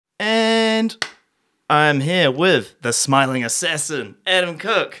And I'm here with the smiling assassin, Adam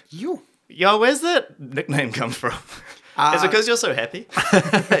Cook. Yo, where's that nickname come from? Is it because you're so happy?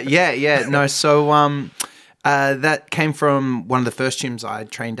 Yeah. No, so that came from one of the first gyms I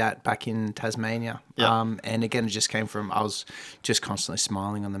trained at back in Tasmania. Yeah. And again, it just came from I was just constantly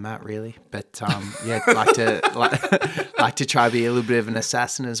smiling on the mat, really. But like to try to be a little bit of an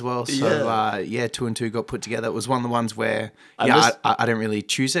assassin as well. So two and two got put together. It was one of the ones where I didn't really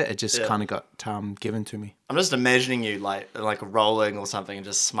choose it. It just kind of got given to me. I'm just imagining you like rolling or something and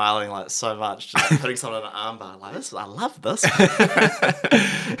just smiling like so much, just like putting someone in an armbar. Like this, I love this.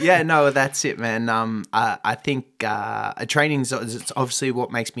 Yeah, no, that's it, man. I think training is obviously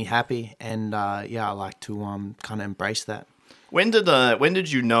what makes me happy, and I like to kind of embrace that. When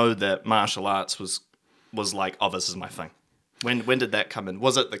did you know that martial arts was like, oh, this is my thing? When did that come in?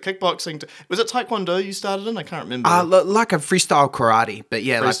 Was it the kickboxing? Was it Taekwondo you started in? I can't remember. Like a freestyle karate, but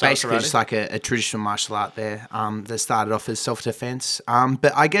yeah, like basically karate? Just like a traditional martial art there that started off as self-defense.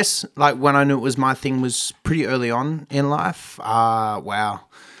 But I guess like when I knew it was my thing was pretty early on in life. Wow.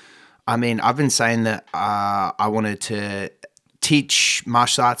 I mean, I've been saying that I wanted to teach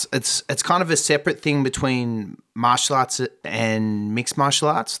martial arts. It's kind of a separate thing between martial arts and mixed martial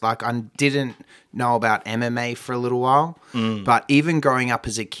arts. Like I didn't know about MMA for a little while, but even growing up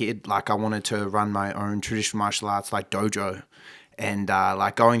as a kid, like I wanted to run my own traditional martial arts like dojo. And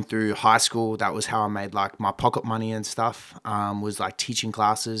like going through high school, that was how I made like my pocket money and stuff, was like teaching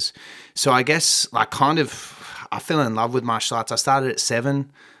classes. So I guess like kind of I fell in love with martial arts. I started at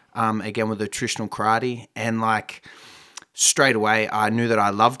 7, again with the traditional karate, and like straight away I knew that I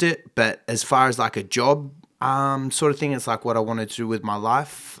loved it. But as far as like a job sort of thing, it's like what I wanted to do with my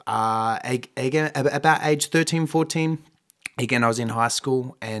life. Again, about age 13, 14, again, I was in high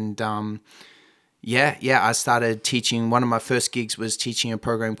school, and I started teaching. One of my first gigs was teaching a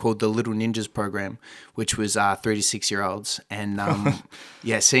program called the Little Ninjas program, which was 3 to 6 year olds. And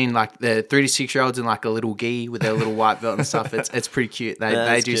seeing like the 3 to 6 year olds in like a little gi with their little white belt and stuff, it's pretty cute.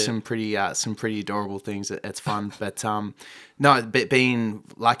 They do cute. some pretty adorable things. It's fun. But but being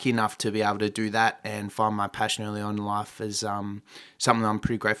lucky enough to be able to do that and find my passion early on in life is something I'm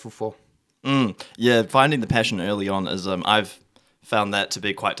pretty grateful for. Yeah, finding the passion early on is I've found that to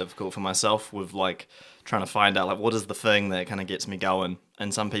be quite difficult for myself, with like trying to find out like what is the thing that kind of gets me going.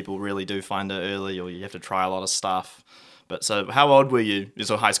 And some people really do find it early, or you have to try a lot of stuff. But so how old were you?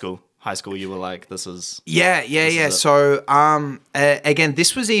 So high school you were like, this is So again,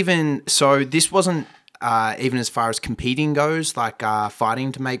 this wasn't even as far as competing goes, like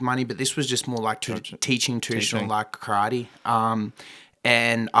fighting to make money, but this was just more like teaching traditional like karate.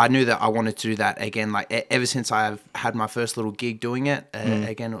 And I knew that I wanted to do that again, like ever since I've had my first little gig doing it.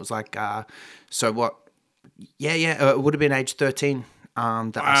 Again, it was like, it would have been age 13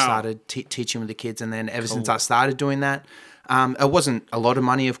 that I started teaching with the kids. And then ever since I started doing that, it wasn't a lot of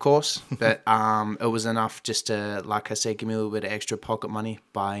money, of course, but it was enough just to, like I said, give me a little bit of extra pocket money,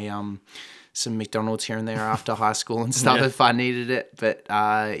 buy some McDonald's here and there after high school and stuff if I needed it. But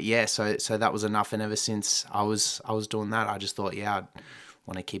so that was enough. And ever since I was doing that, I just thought, I'd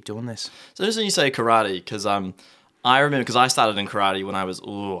want to keep doing this. So just when you say karate, because I remember, because I started in karate when I was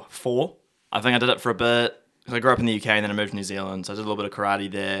 4. I think I did it for a bit. I grew up in the UK and then I moved to New Zealand, so I did a little bit of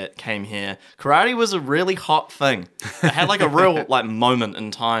karate there, came here. Karate was a really hot thing. It had like a real like moment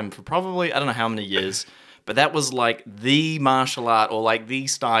in time for probably, I don't know how many years, but that was like the martial art or like the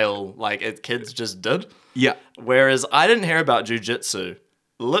style like kids just did. Yeah. Whereas I didn't hear about jiu-jitsu,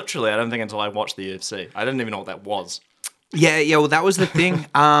 literally, I don't think until I watched the UFC. I didn't even know what that was. Yeah, well, that was the thing.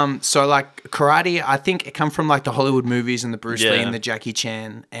 So, like, karate, I think it come from, like, the Hollywood movies and the Bruce Lee and the Jackie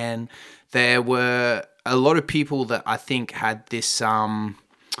Chan. And there were a lot of people that I think had this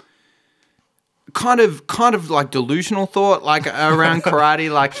kind of like delusional thought, like, around karate.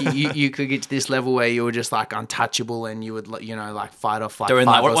 Like, you could get to this level where you were just, like, untouchable and you would, like, fight off, like, doing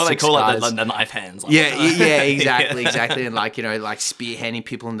 5 what or 6 they call guys. it, the knife hands. Like Exactly. And, like, like spearheading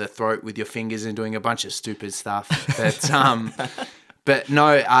people in the throat with your fingers and doing a bunch of stupid stuff. But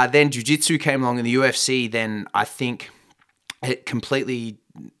no, then jiu-jitsu came along in the UFC, then I think it completely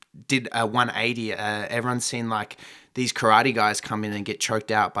did a 180. Everyone's seen, like, these karate guys come in and get choked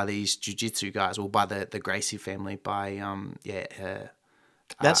out by these jiu-jitsu guys, or by the Gracie family,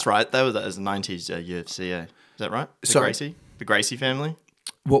 That's right. That was the 90s UFC, Is that right? The Gracie family?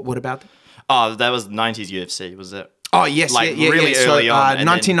 What about them? Oh, that was 90s UFC, was it? Oh, yes, like yeah. really So, early on. And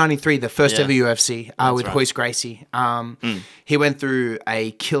 1993, the first Yeah. ever UFC with right. Hoist Gracie. He went through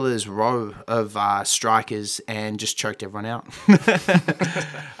a killer's row of strikers and just choked everyone out.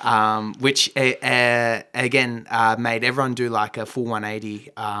 Which, again, made everyone do like a full 180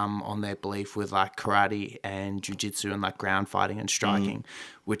 on their belief with like karate and jiu-jitsu and like ground fighting and striking,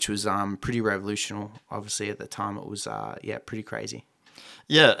 which was pretty revolutionary. Obviously, at the time, it was, pretty crazy.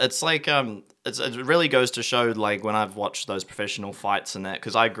 Yeah, it's like it really goes to show like when I've watched those professional fights and that,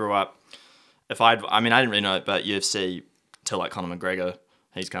 because I grew up. I didn't really know about UFC till like Conor McGregor.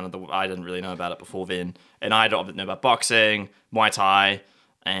 He's kind of I didn't really know about it before then, and I don't know about boxing, Muay Thai,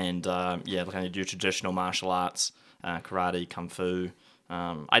 and like I do traditional martial arts, karate, kung fu.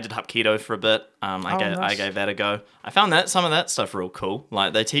 I did Hapkido for a bit. I gave that a go. I found that some of that stuff real cool.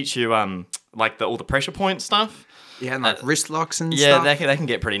 Like they teach you like all the pressure point stuff. Yeah, and like wrist locks and Yeah, stuff. they can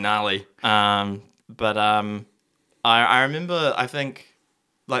get pretty gnarly. But I remember, I think,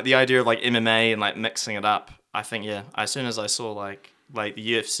 like the idea of like MMA and like mixing it up. I think, yeah, as soon as I saw like the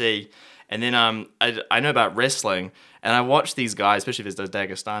UFC, and then I know about wrestling, and I watched these guys, especially if it's those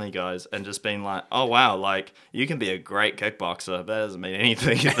Dagestani guys, and just being like, oh wow, like you can be a great kickboxer. That doesn't mean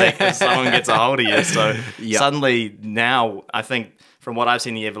anything if someone gets a hold of you. So suddenly now, I think, from what I've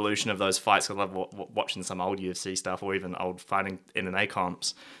seen, the evolution of those fights, I love watching some old UFC stuff or even old fighting MMA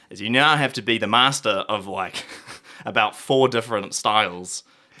comps, is you now have to be the master of like about 4 different styles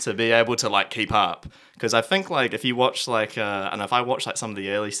to be able to like keep up. Because I think like if you watch like, and if I watch like some of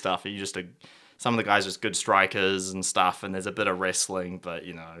the early stuff, some of the guys are just good strikers and stuff, and there's a bit of wrestling, but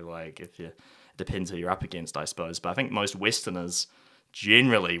you know, like it depends who you're up against, I suppose. But I think most Westerners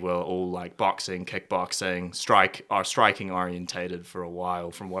generally were all like boxing, kickboxing, striking orientated for a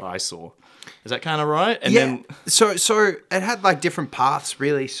while, from what I saw. Is that kind of right? And then so it had like different paths,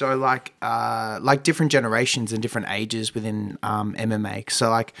 really. So like different generations and different ages within MMA. So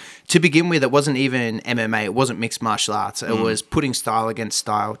like to begin with, it wasn't even MMA. It wasn't mixed martial arts. It was putting style against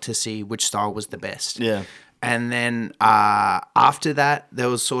style to see which style was the best. Yeah. And then after that, there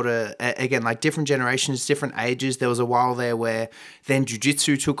was sort of, again, like different generations, different ages. There was a while there where then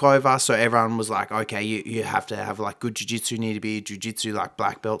jiu-jitsu took over. So everyone was like, okay, you have to have like good jiu-jitsu, need to be jiu-jitsu, like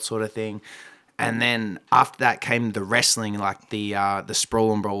black belt sort of thing. And then after that came the wrestling, like the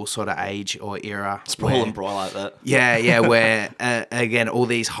sprawl and brawl sort of age or era. Sprawl and brawl like that. Yeah, where, again, all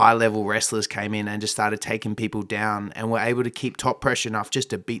these high-level wrestlers came in and just started taking people down and were able to keep top pressure enough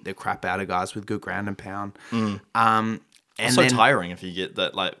just to beat the crap out of guys with good ground and pound. It's so tiring if you get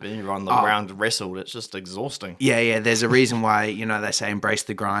that, like, you're on the ground wrestled. It's just exhausting. Yeah. There's a reason why, they say embrace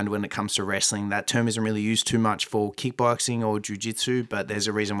the grind when it comes to wrestling. That term isn't really used too much for kickboxing or jiu-jitsu, but there's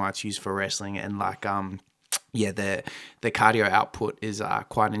a reason why it's used for wrestling. And like, the cardio output is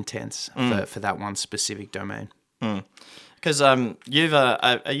quite intense for that one specific domain. Because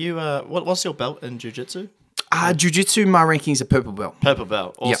what's your belt in jiu-jitsu? Jiu-jitsu, my ranking's a purple belt. Purple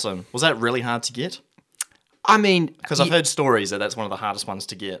belt, awesome. Yep. Was that really hard to get? I mean, because I've heard stories that that's one of the hardest ones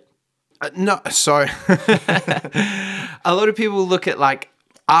to get. No, so a lot of people look at like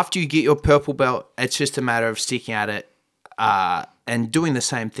after you get your purple belt, it's just a matter of sticking at it and doing the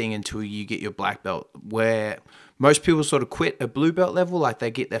same thing until you get your black belt. Where most people sort of quit at blue belt level, like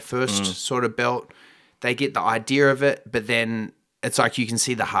they get their first sort of belt, they get the idea of it, but then it's like you can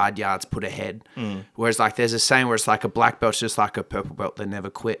see the hard yards put ahead. Whereas like there's a saying where it's like a black belt's just like a purple belt, they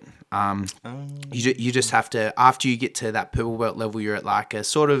never quit. You just have to, after you get to that purple belt level, you're at like a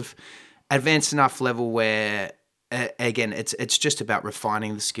sort of advanced enough level where again it's just about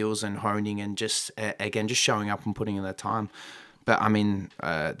refining the skills and honing and just showing up and putting in the time. But I mean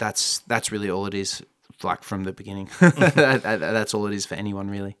that's really all it is. Like from the beginning. That's all it is for anyone,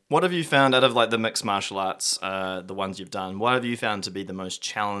 really. What have you found out of like the mixed martial arts, the ones you've done? What have you found to be the most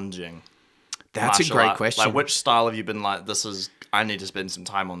challenging? That's a great question. Like, which style have you been like, I need to spend some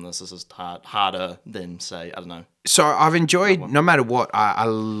time on this. This is harder than, say, I don't know. So I've enjoyed, no matter what, I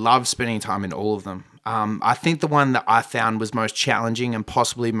love spending time in all of them. I think the one that I found was most challenging and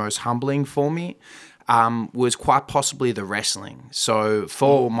possibly most humbling for me was quite possibly the wrestling. So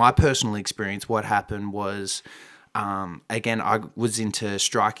for my personal experience, what happened was, again, I was into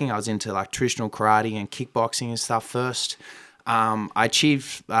striking. I was into like traditional karate and kickboxing and stuff first. I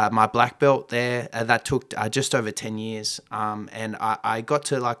achieved my black belt there. That took just over 10 years. And I got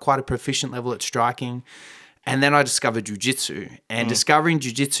to like quite a proficient level at striking. And then I discovered jiu-jitsu. And discovering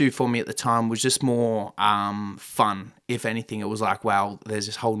jiu-jitsu for me at the time was just more fun. If anything, it was like, wow, there's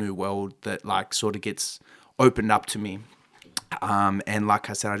this whole new world that like sort of gets opened up to me. And like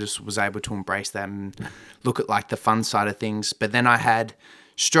I said, I just was able to embrace that and look at like the fun side of things. But then I had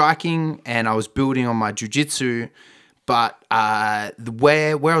striking and I was building on my jiu-jitsu. But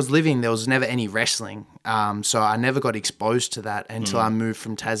where I was living, there was never any wrestling. So I never got exposed to that until I moved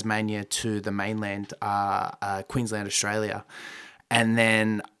from Tasmania to the mainland, Queensland, Australia. And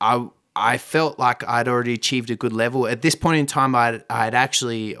then I felt like I'd already achieved a good level. At this point in time, I'd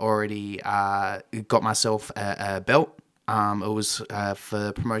actually already got myself a belt. It was for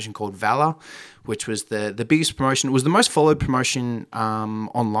a promotion called Valor, which was the biggest promotion. It was the most followed promotion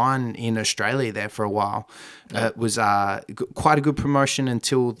online in Australia there for a while. It was quite a good promotion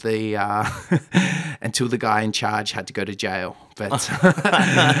until the until the guy in charge had to go to jail. But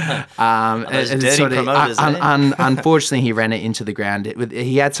unfortunately, he ran it into the ground.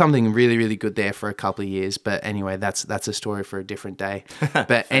 He had something really, really good there for a couple of years. But anyway, that's a story for a different day.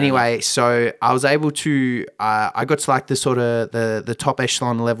 But anyway, so I was able to I got to like the sort of the top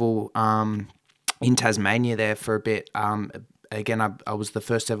echelon level in Tasmania there for a bit. Again, I was the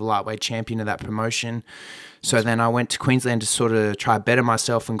first ever lightweight champion of that promotion. So then I went to Queensland to sort of try to better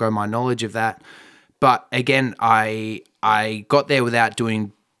myself and grow my knowledge of that. But again, I got there without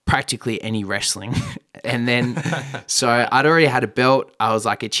doing practically any wrestling. And then, so I'd already had a belt. I was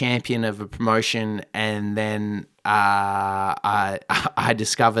like a champion of a promotion. And then I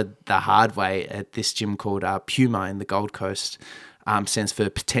discovered the hard way at this gym called Puma in the Gold Coast. Stands for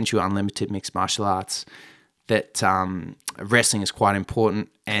Potential Unlimited Mixed Martial Arts. That wrestling is quite important.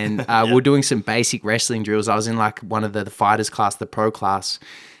 And we're doing some basic wrestling drills. I was in like one of the fighters class, the pro class.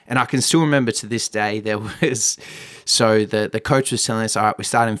 And I can still remember to this day, there was, so the coach was telling us, all right, we're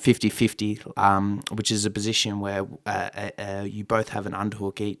starting 50-50, which is a position where you both have an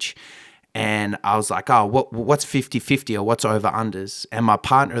underhook each. And I was like, oh, what's 50-50 or what's over-unders? And my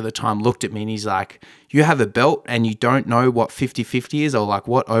partner at the time looked at me and he's like, you have a belt and you don't know what 50-50 is or like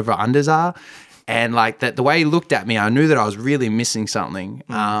what over-unders are? And like the way he looked at me, I knew that I was really missing something.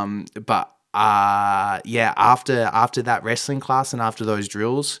 But after that wrestling class and after those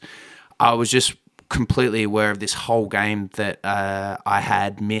drills, I was just completely aware of this whole game that I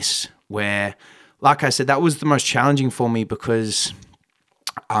had missed where, like I said, that was the most challenging for me because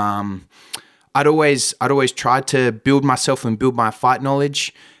I'd always tried to build myself and build my fight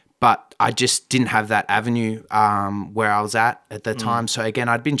knowledge, but I just didn't have that avenue where I was at the time. So again,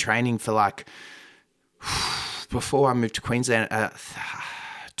 I'd been training for like, before I moved to Queensland,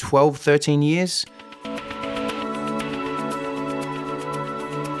 12, 13 years.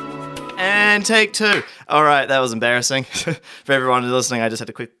 And take two. All right, that was embarrassing. For everyone who's listening, I just had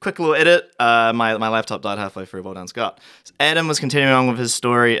a quick little edit. My laptop died halfway through. Well done, Scott. So Adam was continuing on with his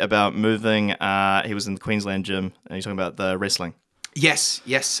story about moving. He was in the Queensland gym, and he's talking about the wrestling. Yes.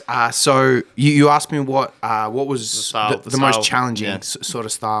 So you asked me what was the most challenging sort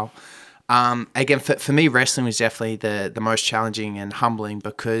of style. Again, for me, wrestling was definitely the most challenging and humbling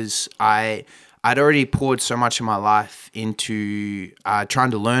because I'd already poured so much of my life into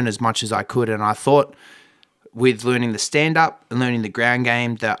trying to learn as much as I could. And I thought with learning the stand-up and learning the ground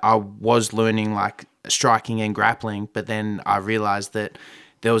game that I was learning like striking and grappling. But then I realized that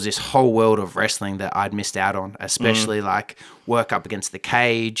there was this whole world of wrestling that I'd missed out on, especially like work up against the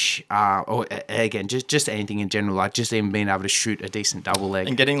cage, or again, just anything in general, like just even being able to shoot a decent double leg.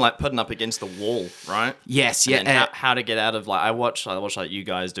 And getting like putting up against the wall, right? Yes, and how to get out of like, I watch like you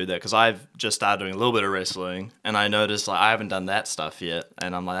guys do that because I've just started doing a little bit of wrestling and I noticed like I haven't done that stuff yet.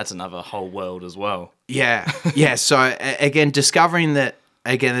 And I'm like, that's another whole world as well. Yeah. So again, discovering that,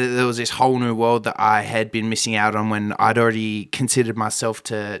 again, there was this whole new world that I had been missing out on when I'd already considered myself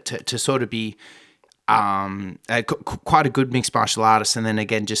to sort of be quite a good mixed martial artist. And then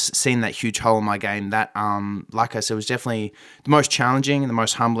again, just seeing that huge hole in my game, that, like I said, was definitely the most challenging and the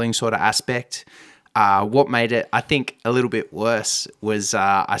most humbling sort of aspect. What made it, I think, a little bit worse was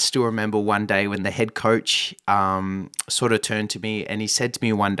I still remember one day when the head coach sort of turned to me and he said to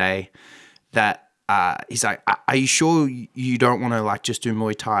me one day that, he's like, are you sure you don't want to like just do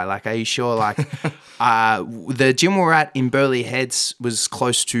Muay Thai? Like, are you sure? Like, the gym we're at in Burleigh Heads was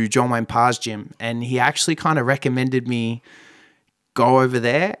close to John Wayne Parr's gym. And he actually kind of recommended me go over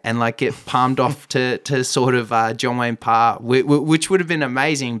there and like get palmed off to sort of John Wayne Parr, which would have been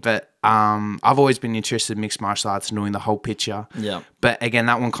amazing. But I've always been interested in mixed martial arts and knowing the whole picture. Yeah. But again,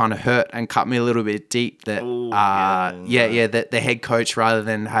 that one kind of hurt and cut me a little bit deep. That that the head coach, rather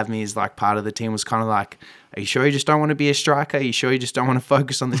than have me as like part of the team, was kind of like, "Are you sure you just don't want to be a striker? Are you sure you just don't want to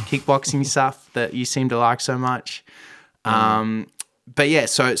focus on this kickboxing stuff that you seem to like so much?" But yeah,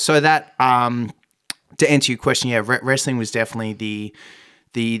 so that to answer your question, yeah, wrestling was definitely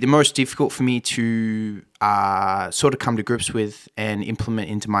the most difficult for me to sort of come to grips with and implement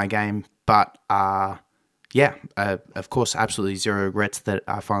into my game. But yeah, of course, absolutely zero regrets that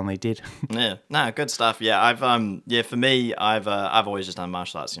I finally did. Yeah, no, good stuff. Yeah, for me, I've always just done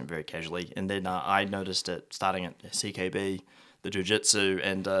martial arts, very casually, and then I noticed it starting at CKB, the jiu-jitsu,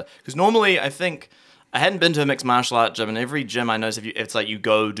 and because normally I think I hadn't been to a mixed martial art gym, and every gym I notice it's like you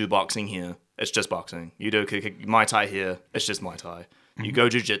go do boxing here, it's just boxing. You do Muay Thai here, it's just Muay Thai. You go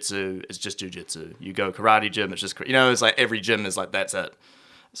jiu-jitsu, it's just jiu-jitsu. You go karate gym, it's just it's like every gym is like that's it.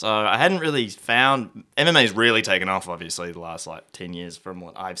 So I hadn't really found MMA's really taken off, obviously, the last 10 years from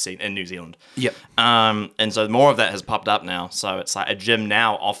what I've seen in New Zealand. Yep. And so more of that has popped up now. So it's like a gym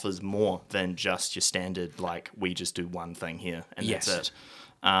now offers more than just your standard, we just do one thing here and that's it.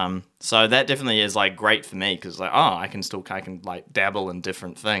 So that definitely is great for me because I can dabble in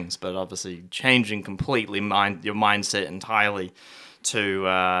different things, but obviously changing completely your mindset entirely to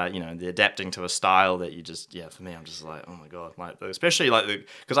the adapting to a style that you just for me I'm just oh my god, especially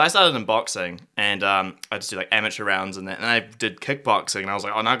because I started in boxing and I just do amateur rounds and I did kickboxing and I was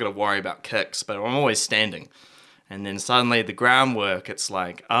I'm not gonna worry about kicks, but I'm always standing. And then suddenly the groundwork, it's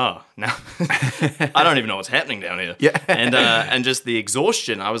now I don't even know what's happening down here. Yeah. And just the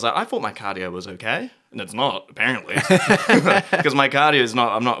exhaustion, I was I thought my cardio was okay. And it's not, apparently. Because my cardio is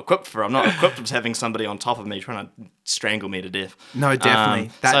I'm not equipped with having somebody on top of me trying to strangle me to death. No,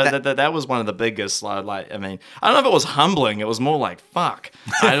 definitely. That was one of the biggest, I don't know if it was humbling. It was more fuck.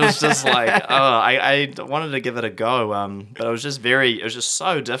 I was just I wanted to give it a go. But it was just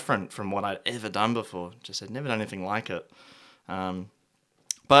so different from what I'd ever done before. Just I'd never done anything like it.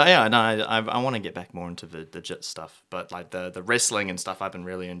 But yeah, no, I want to get back more into the jit stuff. But the wrestling and stuff I've been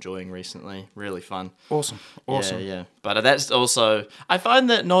really enjoying recently. Really fun. Awesome. Yeah. But that's also, I find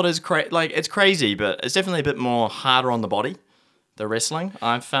that not as it's crazy, but it's definitely a bit more harder on the body, the wrestling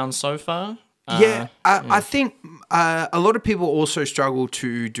I've found so far. I think a lot of people also struggle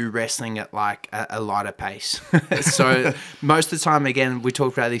to do wrestling at a lighter pace. So most of the time, again, we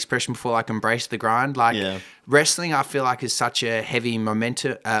talked about the expression before, embrace the grind. Wrestling, I feel is such a heavy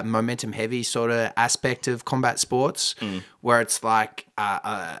momentum heavy sort of aspect of combat sports, where it's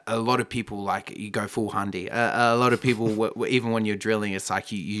a lot of people you go full hundy. A lot of people, even when you're drilling, it's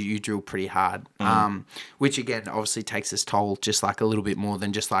you drill pretty hard, which again obviously takes its toll just a little bit more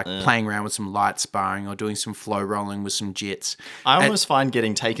than just playing around with some light sparring or doing some flow rolling with some jits. I almost find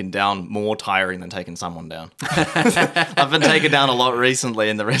getting taken down more tiring than taking someone down. I've been taken down a lot recently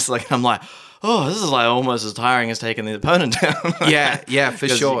in the wrestling. I'm this is almost as tiring as taking the opponent down. yeah, for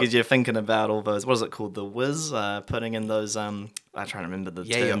sure. Because you're thinking about all those, what is it called, the whiz, putting in those, I'm trying to remember the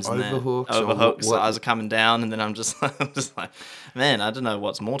terms. Overhooks. I was coming down, and then I'm just man, I don't know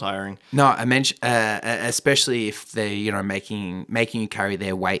what's more tiring. No, I mentioned, especially if they're, making you carry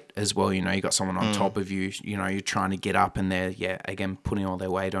their weight as well. You got someone on top of you. You're trying to get up, and they're again putting all their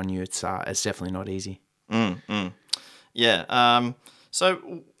weight on you. It's definitely not easy. Yeah.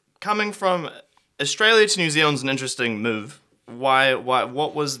 So coming from Australia to New Zealand's an interesting move. Why?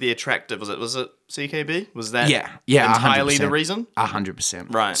 What was the attractive? Was it CKB? Was that entirely 100%. The reason?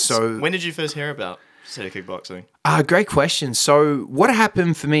 100%. Right. So when did you first hear about city kickboxing? Great question. So what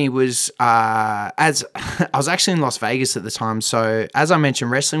happened for me was as I was actually in Las Vegas at the time. So as I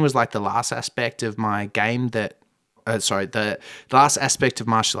mentioned, wrestling was the last aspect of my game that. The last aspect of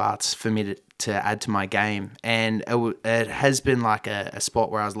martial arts for me to add to my game, and it has been a spot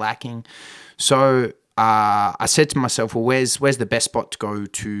where I was lacking. So I said to myself, well, where's the best spot to go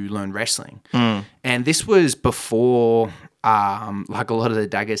to learn wrestling? And this was before a lot of the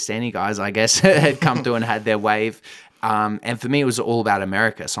Dagestani guys, I guess, had come through and had their wave. And for me, it was all about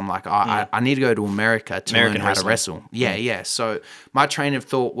America. So I'm I need to go to America to learn how to wrestle. Yeah. So my train of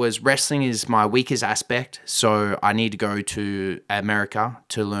thought was wrestling is my weakest aspect. So I need to go to America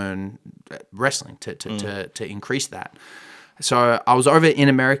to learn wrestling to increase that. So I was over in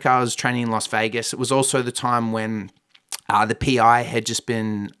America. I was training in Las Vegas. It was also the time when the PI had just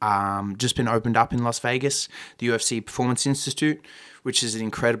been opened up in Las Vegas, the UFC Performance Institute, which is an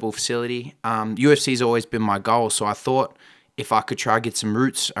incredible facility. UFC has always been my goal, so I thought if I could try to get some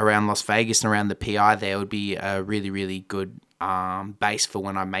roots around Las Vegas and around the PI, there would be a really, really good base for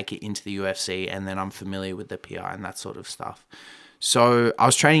when I make it into the UFC, and then I'm familiar with the PI and that sort of stuff. So I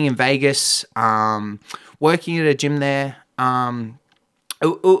was training in Vegas, working at a gym there.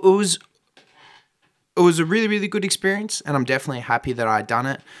 It was a really, really good experience, and I'm definitely happy that I'd done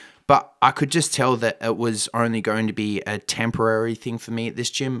it. But I could just tell that it was only going to be a temporary thing for me at this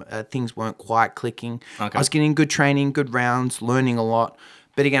gym. Things weren't quite clicking. Okay. I was getting good training, good rounds, learning a lot.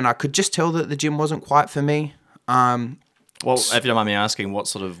 But again, I could just tell that the gym wasn't quite for me. Well, if you don't mind me asking, what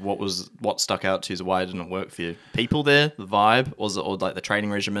stuck out to you? Why it didn't work for you? People there, the vibe, was it, or like the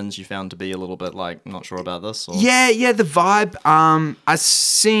training regimens you found to be a little bit like not sure about this? Or? Yeah, the vibe. I've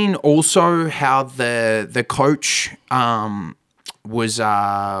seen also how the coach was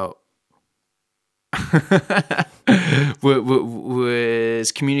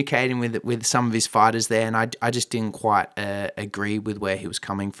was communicating with some of his fighters there, and I just didn't quite agree with where he was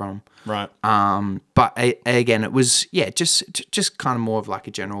coming from. Right. But again, it was just kind of more of like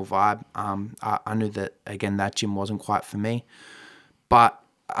a general vibe. I knew that again that gym wasn't quite for me, but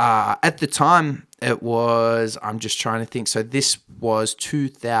at the time it was. I'm just trying to think. So this was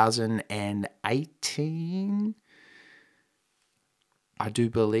 2018. I do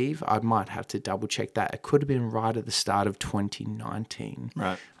believe. I might have to double check that. It could have been right at the start of 2019.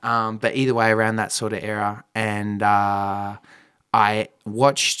 Right. But either way, around that sort of era. And I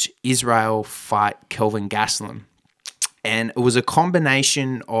watched Israel fight Kelvin Gastelum. And it was a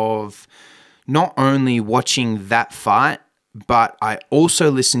combination of not only watching that fight, but I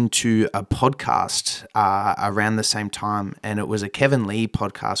also listened to a podcast around the same time. And it was a Kevin Lee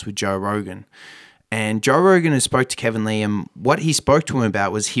podcast with Joe Rogan. And Joe Rogan has spoke to Kevin Lee, and what he spoke to him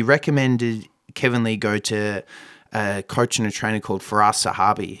about was he recommended Kevin Lee go to a coach and a trainer called Faraz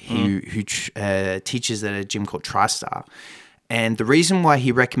Sahabi, who teaches at a gym called TriStar. And the reason why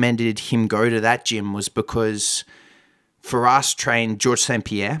he recommended him go to that gym was because Faraz trained George St.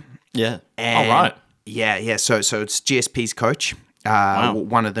 Pierre. Yeah. And right. Yeah. So it's GSP's coach. Wow.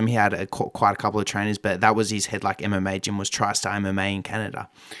 One of them, he had quite a couple of trainers, but that was his head like MMA gym, was TriStar MMA in Canada.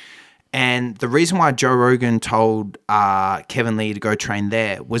 And the reason why Joe Rogan told Kevin Lee to go train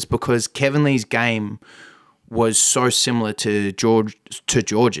there was because Kevin Lee's game was so similar to George's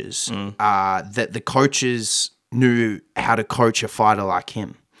that the coaches knew how to coach a fighter like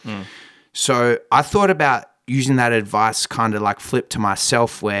him. So I thought about using that advice kind of like flip to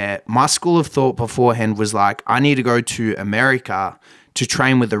myself, where my school of thought beforehand was like, I need to go to America to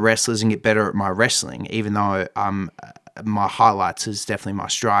train with the wrestlers and get better at my wrestling, even though my highlights is definitely my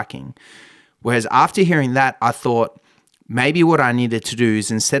striking. Whereas after hearing that, I thought maybe what I needed to do is,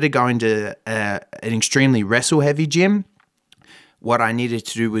 instead of going to an extremely wrestle-heavy gym, what I needed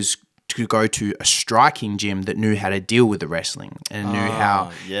to do was to go to a striking gym that knew how to deal with the wrestling and knew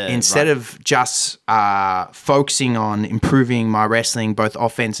how, instead of just focusing on improving my wrestling, both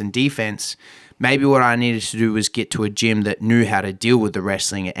offense and defense, maybe what I needed to do was get to a gym that knew how to deal with the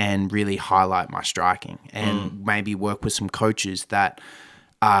wrestling and really highlight my striking, and maybe work with some coaches that,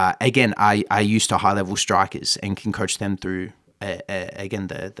 again, I used to high-level strikers and can coach them through, again,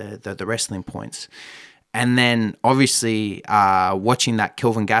 the wrestling points. And then, obviously, watching that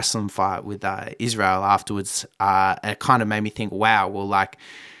Kelvin Gastelum fight with Israel afterwards, it kind of made me think, wow, well, like,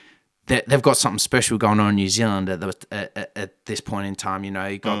 they've got something special going on in New Zealand at this point in time. You know,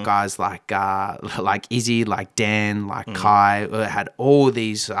 you got guys like Izzy, like Dan, like Kai, had all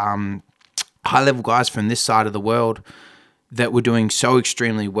these high-level guys from this side of the world that were doing so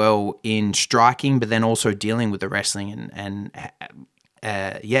extremely well in striking, but then also dealing with the wrestling and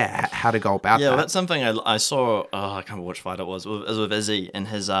how to go about that. Yeah, well, that's something I saw. I can't remember which fight it was. It was with Izzy, and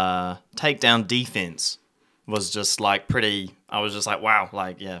his takedown defense was just like pretty. I was just like, wow,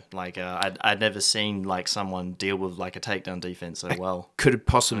 I'd never seen like someone deal with like a takedown defense so well. Could have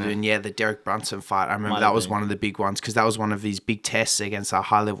possibly been, the Derek Brunson fight. I remember that was one of the big ones, because that was one of his big tests against a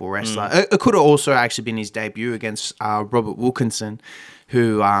high-level wrestler. It could have also actually been his debut against Robert Wilkinson,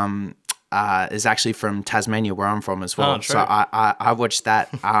 who is actually from Tasmania, where I'm from as well. Oh, so I watched that.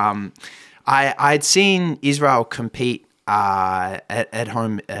 I'd seen Israel compete at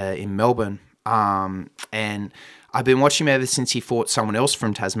home in Melbourne, and I've been watching him ever since he fought someone else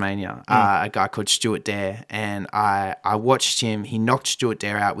from Tasmania, a guy called Stuart Dare. And I watched him. He knocked Stuart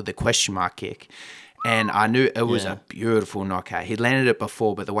Dare out with a question mark kick. And I knew it was a beautiful knockout. He'd landed it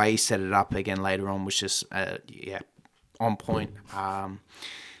before, but the way he set it up again later on was just, on point.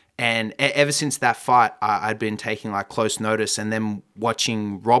 And ever since that fight, I'd been taking like close notice. And then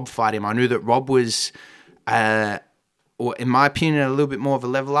watching Rob fight him, I knew that Rob was, or in my opinion, a little bit more of a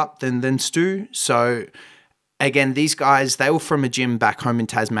level up than Stu. So again, these guys, they were from a gym back home in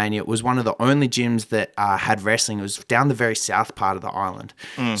Tasmania. It was one of the only gyms that had wrestling. It was down the very south part of the island.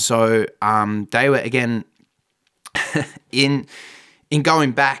 So they were, again, in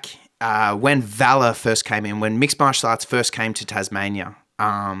going back, when Valor first came in, when mixed martial arts first came to Tasmania,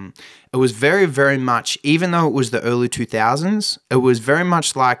 it was very, very much, even though it was the early 2000s, it was very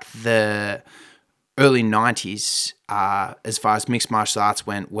much like the early 90s as far as mixed martial arts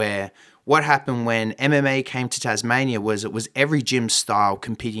went, where what happened when MMA came to Tasmania was it was every gym style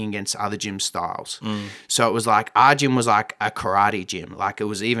competing against other gym styles. So it was like our gym was like a karate gym. Like it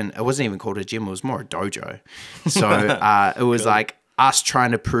wasn't even called a gym. It was more a dojo. So it was like us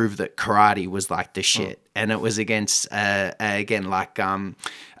trying to prove that karate was like the shit. And it was against, again, like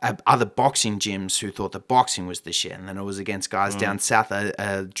other boxing gyms who thought that boxing was the shit. And then it was against guys down south,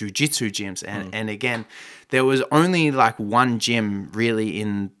 jiu-jitsu gyms. And again, there was only like one gym really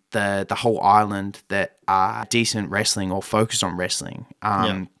in the whole island that decent wrestling or focused on wrestling.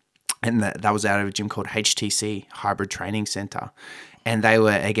 And that was out of a gym called HTC, Hybrid Training Center. And they were,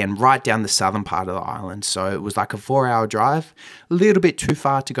 again, right down the southern part of the island. So it was like a 4-hour drive, a little bit too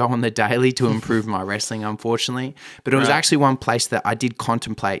far to go on the daily to improve my wrestling, unfortunately. But it was actually one place that I did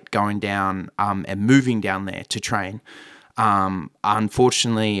contemplate going down and moving down there to train.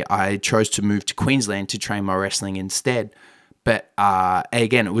 Unfortunately, I chose to move to Queensland to train my wrestling instead. But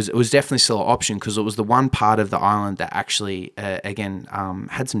again, it was definitely still an option because it was the one part of the island that actually,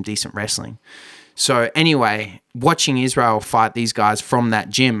 had some decent wrestling. So anyway, watching Israel fight these guys from that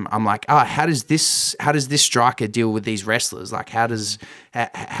gym, I'm like, how does this striker deal with these wrestlers? Like, how does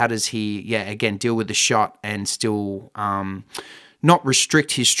he, again, deal with the shot and still not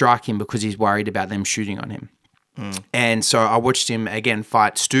restrict his striking because he's worried about them shooting on him? And so I watched him again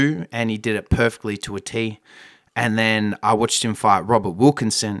fight Stu, and he did it perfectly to a T. And then I watched him fight Robert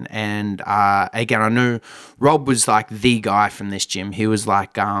Wilkinson, and again, I knew Rob was like the guy from this gym. He was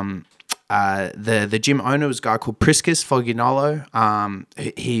like the gym owner was a guy called Priscus Foginolo.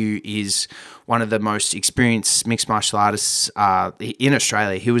 He is one of the most experienced mixed martial artists in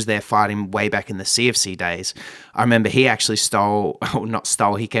Australia. He was there fighting way back in the CFC days. I remember he actually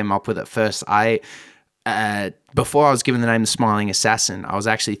he came up with it first. Before I was given the name the Smiling Assassin, I was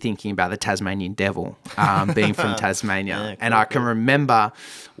actually thinking about the Tasmanian Devil, being from Tasmania. And I can remember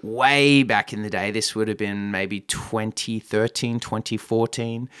way back in the day, this would have been maybe 2013,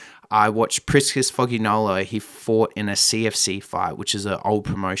 2014, I watched Priscus Foginolo. He fought in a CFC fight, which is an old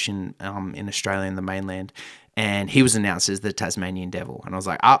promotion in Australia in the mainland. And he was announced as the Tasmanian Devil. And I was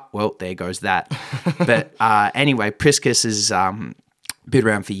like, well, there goes that. But anyway, Priscus is been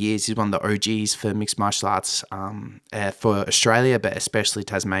around for years. He's one of the OGs for mixed martial arts for Australia, but especially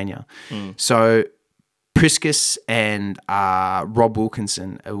Tasmania. So Priscus and Rob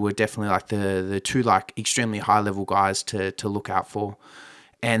Wilkinson were definitely like the two like extremely high level guys to look out for.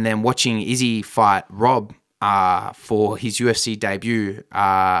 And then watching Izzy fight Rob for his UFC debut,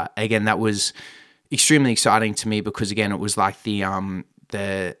 again, that was extremely exciting to me because again, it was like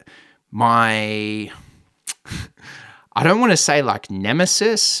I don't want to say like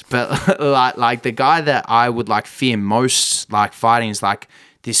nemesis, but like the guy that I would like fear most like fighting is like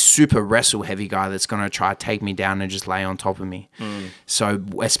this super wrestle heavy guy that's going to try to take me down and just lay on top of me. So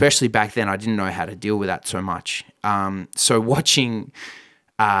especially back then, I didn't know how to deal with that so much. So watching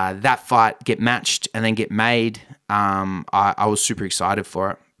that fight get matched and then get made, I was super excited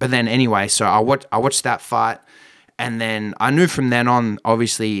for it. But then anyway, so I watched that fight. And then I knew from then on,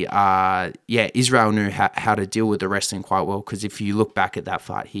 obviously, Israel knew how to deal with the wrestling quite well because if you look back at that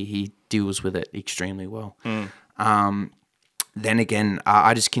fight, he deals with it extremely well. Then again,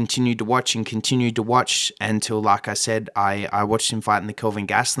 I just continued to watch until, like I said, I watched him fight in the Kelvin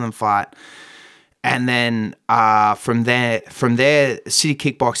Gastelum fight. And then from there, City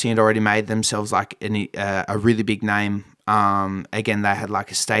Kickboxing had already made themselves like a really big name. Again, they had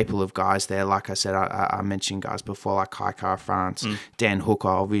like a staple of guys there. Like I said, I mentioned guys before, like Kai Kara France, Dan Hooker,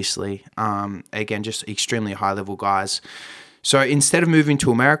 obviously. Again, just extremely high level guys. So instead of moving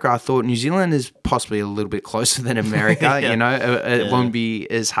to America, I thought New Zealand is possibly a little bit closer than America. You know, it won't be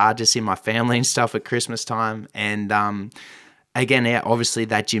as hard to see my family and stuff at Christmas time. And again, obviously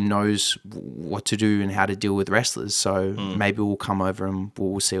that gym knows what to do and how to deal with wrestlers. So maybe we'll come over and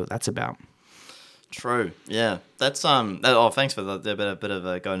we'll see what that's about. True. Yeah. That's thanks for the bit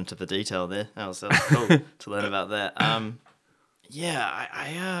of going into the detail there. That was cool to learn about that.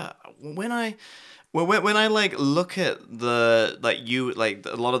 When I like look at the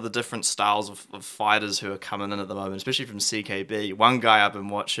a lot of the different styles of fighters who are coming in at the moment, especially from CKB. One guy I've been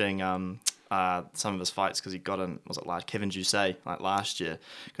watching some of his fights because he got in, was it like Kevin Jusay like last year,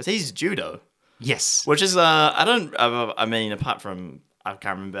 because he's judo. Yes. Which is apart from, I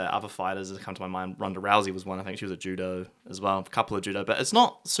can't remember other fighters that come to my mind. Ronda Rousey was one. I think she was a judo as well. A couple of judo, but it's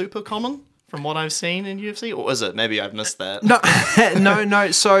not super common from what I've seen in UFC, or is it? Maybe I've missed that.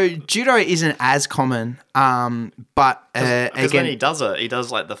 No. So judo isn't as common, but again, when he does it, he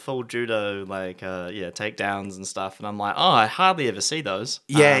does like the full judo, takedowns and stuff, and I'm like, I hardly ever see those.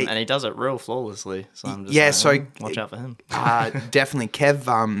 Yeah, and he does it real flawlessly. So I'm just watch out for him. Definitely,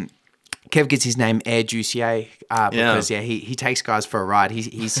 Kev. Kev gets his name Air Juicier because he takes guys for a ride.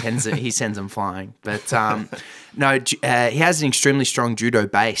 He sends them flying. But no, he has an extremely strong judo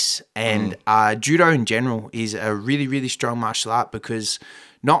base, and judo in general is a really, really strong martial art because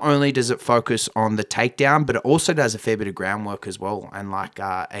not only does it focus on the takedown, but it also does a fair bit of groundwork as well. And like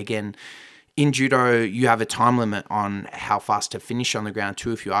again, in judo, you have a time limit on how fast to finish on the ground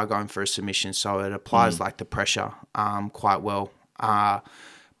too if you are going for a submission. So it applies like the pressure quite well.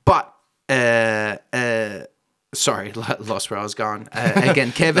 But sorry, lost where I was going.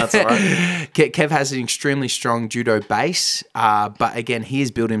 Again, Kev, That's all right. Kev has an extremely strong judo base, but again, he has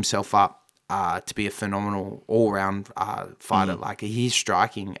built himself up to be a phenomenal all-round fighter. Like he's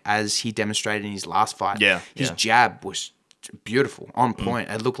striking, as he demonstrated in his last fight. His jab was beautiful, on point.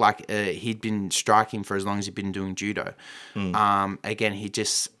 It looked like he'd been striking for as long as he'd been doing judo. Again, he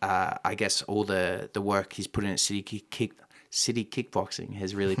just, I guess, all the work he's put in at City Kickboxing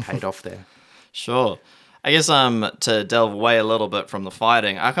has really paid off there. Sure. I guess to delve away a little bit from the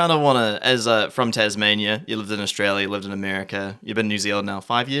fighting, I kind of want to, as from Tasmania, you lived in Australia, you lived in America, you've been in New Zealand now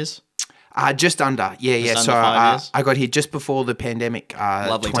 5 years? Just under. Yeah. Just So under 5 years? I got here just before the pandemic,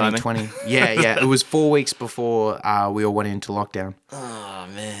 Lovely 2020. Yeah. It was 4 weeks before we all went into lockdown. Oh,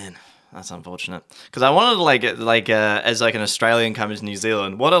 man. That's unfortunate. Because I wanted to as like an Australian coming to New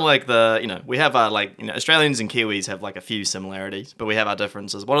Zealand, what are like the, we have our Australians and Kiwis have like a few similarities, but we have our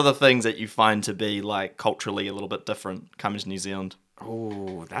differences. What are the things that you find to be like culturally a little bit different coming to New Zealand?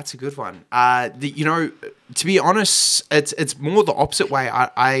 Oh, that's a good one. To be honest, it's more the opposite way.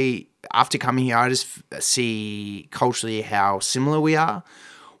 I after coming here, I just see culturally how similar we are.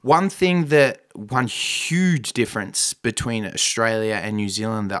 One huge difference between Australia and New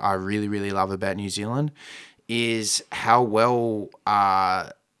Zealand that I really, really love about New Zealand is how well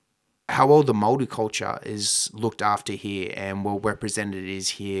the Māori culture is looked after here and well represented is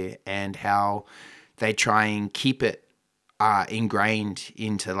here, and how they try and keep it ingrained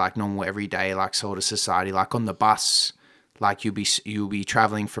into like normal everyday like sort of society. Like on the bus, like you'll be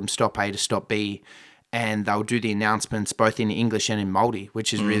traveling from stop A to stop B, and they'll do the announcements both in English and in Māori,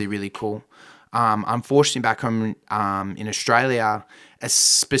 which is really, really cool. Unfortunately, back home in Australia,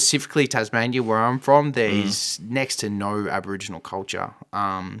 specifically Tasmania, where I'm from, there is next to no Aboriginal culture,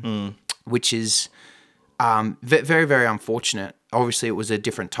 which is very, very unfortunate. Obviously, it was a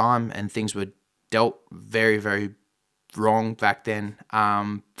different time and things were dealt very, very wrong back then.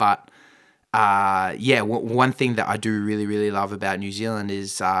 One thing that I do really, really love about New Zealand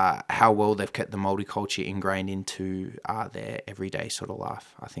is how well they've kept the Māori culture ingrained into their everyday sort of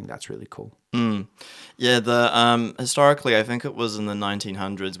life. I think that's really cool. Historically, I think it was in the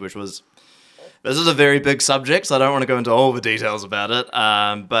 1900s, this is a very big subject, so I don't want to go into all the details about it.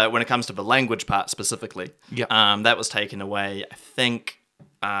 But when it comes to the language part specifically, that was taken away, I think,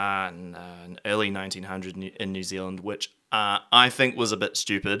 in early 1900 in New Zealand, which I think was a bit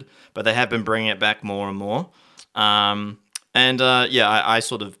stupid, but they have been bringing it back more and more. I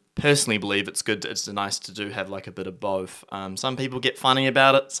sort of personally believe it's good. It's nice to have like a bit of both. Some people get funny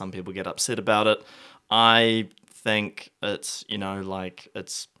about it. Some people get upset about it. I think it's,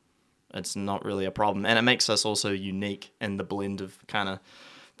 it's not really a problem. And it makes us also unique in the blend of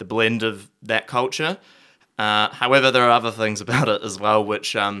that culture. However, there are other things about it as well,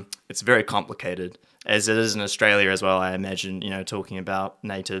 which it's very complicated, as it is in Australia as well. I imagine, talking about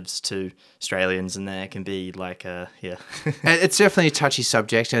natives to Australians and there can be like It's definitely a touchy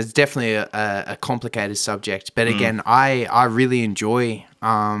subject, and it's definitely a complicated subject. But again, I really enjoy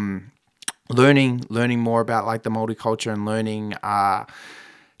learning more about like the Māori culture and learning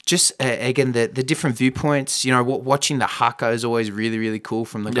again, the different viewpoints. Watching the haka is always really, really cool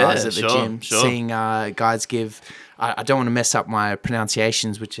from the guys at the gym. Sure. Seeing guys give, I don't want to mess up my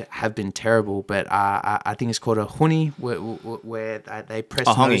pronunciations, which have been terrible, but I think it's called a huni, where they press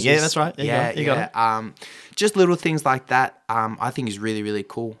noses. Yeah, that's right. You got it. Just little things like that, I think is really, really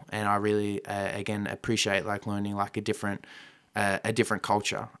cool, and I really, again, appreciate like learning like a different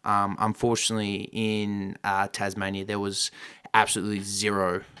culture. Unfortunately, in Tasmania, there was absolutely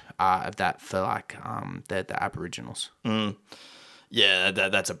zero of that for like the Aboriginals. Yeah,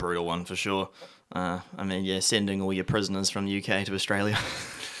 that's a brutal one for sure. Sending all your prisoners from the UK to Australia.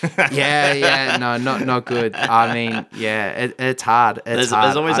 No, not good. I mean, it's hard. There's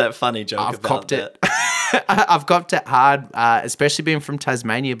always that funny joke I've about copped that. I've copped it hard, especially being from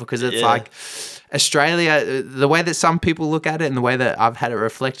Tasmania, because it's like Australia, the way that some people look at it and the way that I've had it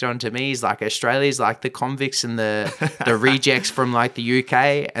reflected onto me is like Australia's like the convicts and the rejects from like the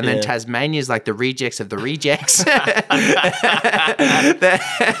UK, and then Tasmania's like the rejects of the rejects.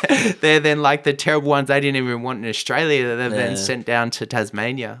 they're then like the terrible ones they didn't even want in Australia that they've then sent down to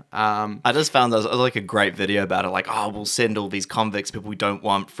Tasmania. I just found that was like a great video about it. Like, oh, we'll send all these convicts, people we don't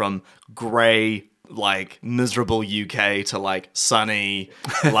want, from grey, like miserable UK to like sunny,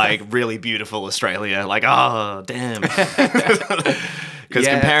 like really beautiful Australia. Like, oh, damn. Because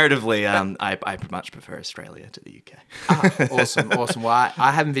comparatively, I much prefer Australia to the UK. Awesome. Well,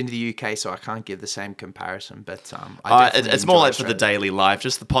 I haven't been to the UK, so I can't give the same comparison. But it's more like Australia for the daily life,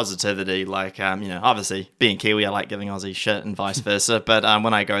 just the positivity. Like, obviously being Kiwi, I like giving Aussie shit and vice versa. But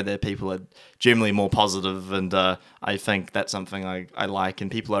when I go there, people are generally more positive, and I think that's something I like. And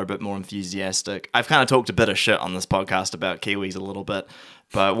people are a bit more enthusiastic. I've kind of talked a bit of shit on this podcast about Kiwis a little bit,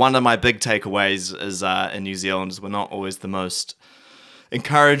 but one of my big takeaways is in New Zealand is we're not always the most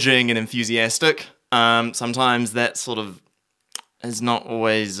encouraging and enthusiastic. Sometimes that sort of is not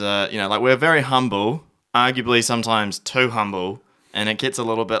always, like we're very humble, arguably sometimes too humble, and it gets a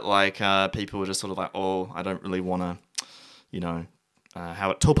little bit like people are just sort of like, oh, I don't really want to,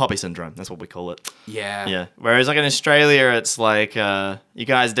 tall poppy syndrome, that's what we call it. Yeah. Whereas like in Australia, it's like, you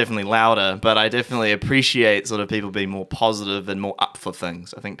guys are definitely louder, but I definitely appreciate sort of people being more positive and more up for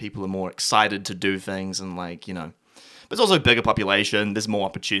things. I think people are more excited to do things and like, but it's also a bigger population. There's more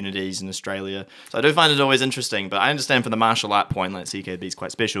opportunities in Australia. So I do find it always interesting. But I understand for the martial art point, like CKB is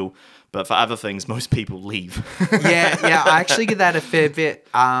quite special. But for other things, most people leave. Yeah. I actually get that a fair bit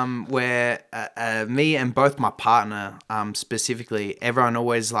where me and both my partner specifically, everyone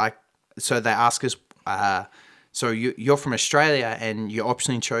always like, so they ask us, so you're from Australia and you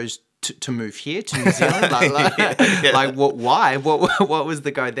optionally chose to move here to New Zealand? Like what? Why? What was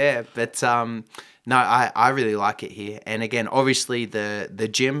the go there? But no, I really like it here. And again, obviously the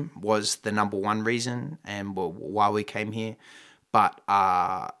gym was the number one reason and why we came here. But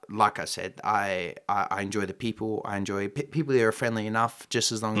like I said, I enjoy the people. I enjoy people that are friendly enough,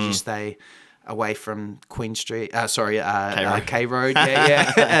 just as long as you stay away from Queen Street. K Road.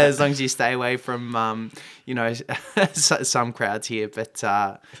 Yeah. As long as you stay away from some crowds here. But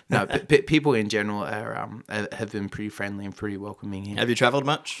no, people in general have been pretty friendly and pretty welcoming here. Have you travelled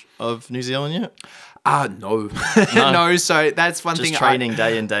much of New Zealand yet? No. No. So that's one thing. Just training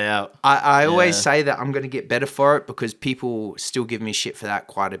day in, day out. I always say that I'm going to get better for it because people still give me shit for that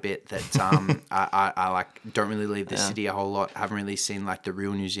quite a bit. That I like don't really leave the city a whole lot. Haven't really seen like the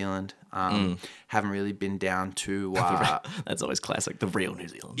real New Zealand. Haven't really been down to. That's always classic. The real New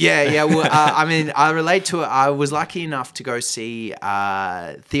Zealand. Yeah. Well, I mean, I relate to it. I was lucky enough to go see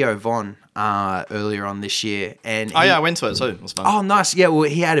Theo Von earlier on this year, and I went to it too. It was fun. Oh, nice. Yeah. Well,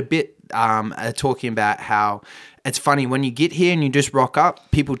 he had a bit talking about how it's funny when you get here and you just rock up,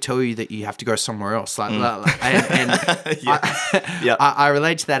 people tell you that you have to go somewhere else. I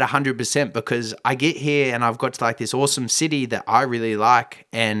relate to that 100% because I get here and I've got to like this awesome city that I really like,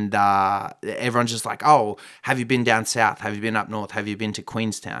 and everyone's just like, "Oh, have you been down south? Have you been up north? Have you been to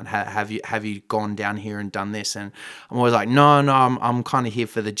Queenstown? Have you gone down here and done this?" And I'm always like, "No, I'm kind of here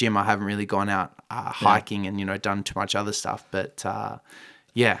for the gym. I haven't really gone out hiking and done too much other stuff." But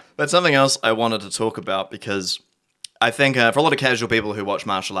yeah, but something else I wanted to talk about because I think for a lot of casual people who watch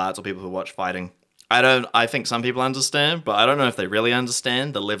martial arts or people who watch fighting, I think some people understand, but I don't know if they really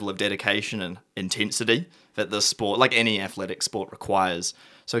understand the level of dedication and intensity that this sport, like any athletic sport, requires.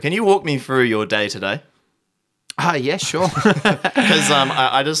 So can you walk me through your day today? Yeah, sure. Because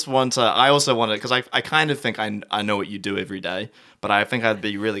I just want to, I also want to, because I kind of think I know what you do every day, but I think I'd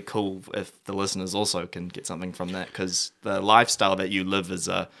be really cool if the listeners also can get something from that, because the lifestyle that you live is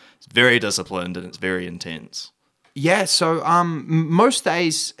very disciplined and it's very intense. Yeah, so most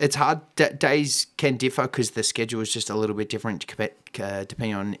days it's hard. Days can differ because the schedule is just a little bit different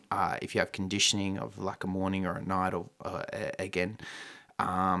depending on if you have conditioning of like a morning or a night or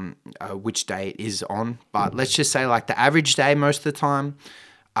which day it is on. But let's just say like the average day most of the time,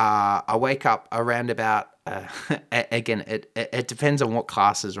 I wake up around about, again, it depends on what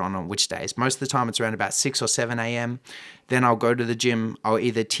classes are on which days. Most of the time it's around about 6 or 7 a.m. Then I'll go to the gym. I'll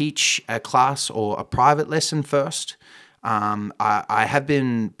either teach a class or a private lesson first. I have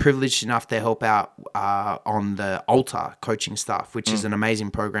been privileged enough to help out on the Alta coaching staff, which is an amazing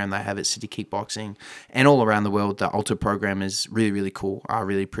program they have at City Kickboxing and all around the world. The Alta program is really, really cool. I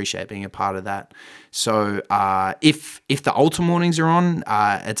really appreciate being a part of that. So if the Alta mornings are on,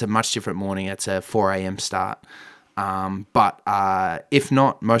 it's a much different morning. It's a 4 a.m. start. But if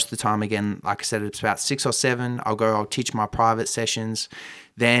not, most of the time, again, like I said, it's about 6 or 7. I'll teach my private sessions.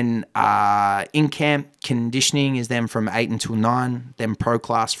 Then in camp, conditioning is then from 8 until 9. Then pro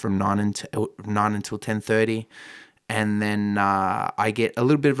class from 9 until 10:30. And then I get a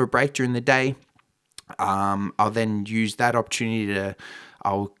little bit of a break during the day. I'll then use that opportunity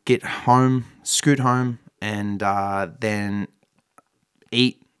I'll get home, scoot home, and then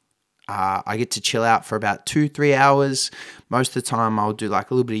eat. I get to chill out for about 2-3 hours. Most of the time I'll do like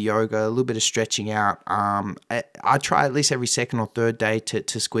a little bit of yoga, a little bit of stretching out. I try at least every second or third day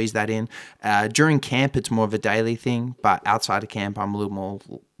to squeeze that in. During camp, it's more of a daily thing, but outside of camp, I'm a little more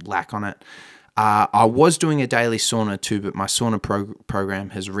lack on it. I was doing a daily sauna too, but my sauna program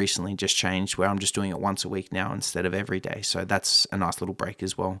has recently just changed where I'm just doing it once a week now instead of every day. So that's a nice little break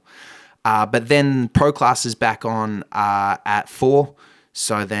as well. But then pro class is back on at 4.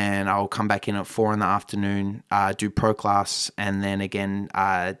 So then I'll come back in at 4 in the afternoon, do pro class, and then again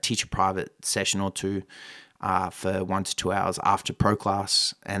teach a private session or two for 1 to 2 hours after pro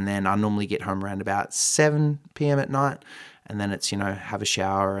class. And then I normally get home around about 7 p.m. at night. And then it's, have a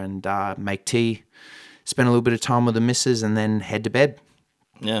shower and make tea, spend a little bit of time with the missus, and then head to bed.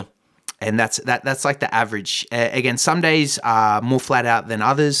 Yeah. And that's like the average. Again, some days are more flat out than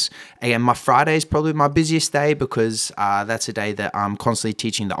others. Again, my Friday is probably my busiest day because that's a day that I'm constantly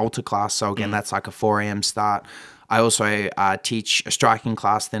teaching the altar class. So again, that's like a 4 a.m. start. I also teach a striking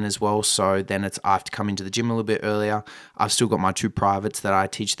class then as well. So then I have to come into the gym a little bit earlier. I've still got my 2 privates that I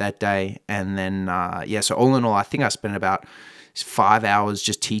teach that day. And then, so all in all, I think I spent about 5 hours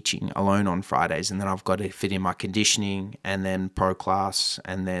just teaching alone on Fridays, and then I've got to fit in my conditioning and then pro class,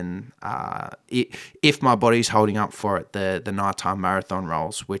 and then if my body's holding up for it, the nighttime marathon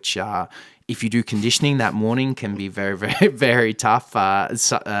rolls, which if you do conditioning that morning can be very, very, very tough. A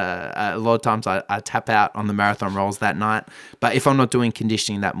lot of times I tap out on the marathon rolls that night, but if I'm not doing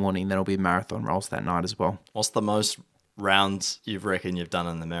conditioning that morning, then it'll be marathon rolls that night as well. What's the most rounds you've done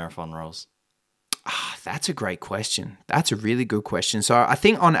in the marathon rolls? That's a great question. That's a really good question. So I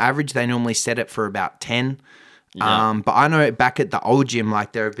think on average, they normally set it for about 10. Yeah. But I know back at the old gym,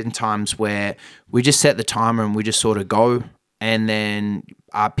 like there have been times where we just set the timer and we just sort of go. And then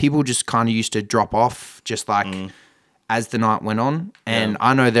people just kind of used to drop off just like as the night went on. And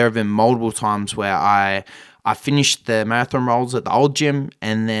I know there have been multiple times where I finished the marathon rolls at the old gym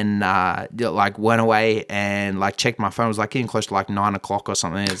and then went away and checked my phone. It was getting close to 9 o'clock or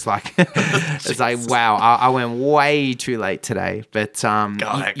something. It's like it's like wow, I went way too late today. But God,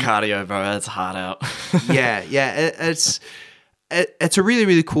 that cardio, bro, that's hard out. It's a really,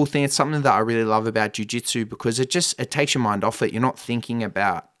 really cool thing. It's something that I really love about jiu-jitsu because it takes your mind off it. You're not thinking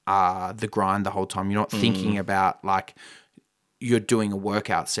about the grind the whole time. You're not thinking about you're doing a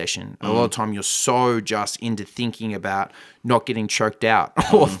workout session. A lot of time you're so just into thinking about not getting choked out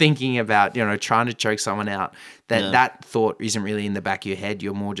or thinking about, trying to choke someone out that thought isn't really in the back of your head.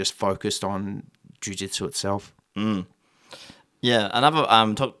 You're more just focused on jiu-jitsu itself. Yeah. Another, I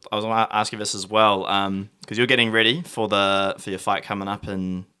was going to ask you this as well. Cause you're getting ready for your fight coming up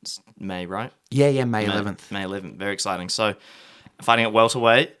in May, right? Yeah. May 11th. May 11th. Very exciting. So fighting at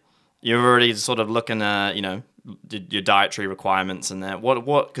welterweight, you're already sort of looking at, your dietary requirements and that. What?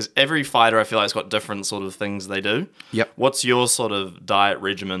 Because every fighter, I feel like, has got different sort of things they do. Yep. What's your sort of diet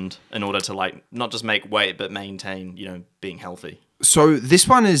regimen in order to not just make weight but maintain, being healthy? So this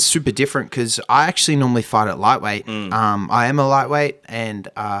one is super different because I actually normally fight at lightweight. I am a lightweight, and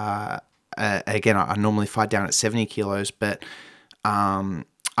again, I normally fight down at 70 kilos. But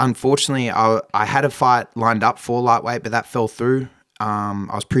unfortunately, I had a fight lined up for lightweight, but that fell through. I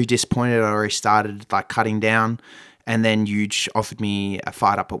was pretty disappointed. I already started cutting down, and then Huge offered me a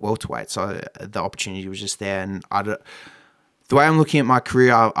fight up at welterweight. So the opportunity was just there. And the way I'm looking at my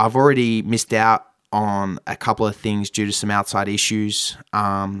career, I've already missed out on a couple of things due to some outside issues.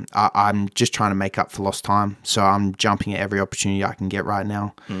 I'm just trying to make up for lost time. So I'm jumping at every opportunity I can get right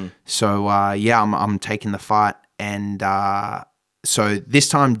now. So I'm taking the fight. And so this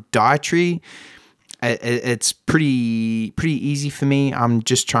time dietary, it's pretty easy for me. I'm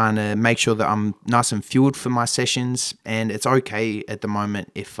just trying to make sure that I'm nice and fueled for my sessions, and it's okay at the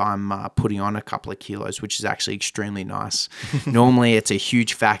moment if I'm putting on a couple of kilos, which is actually extremely nice. Normally, it's a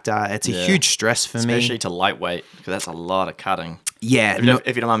huge factor. It's a huge stress for me. Especially to lightweight, because that's a lot of cutting. Yeah.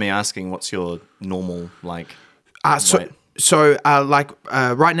 If you don't mind me asking, what's your normal weight? So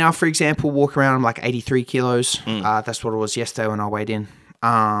right now, for example, walk around, I'm 83 kilos. That's what it was yesterday when I weighed in.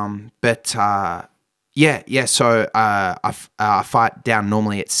 So I fight down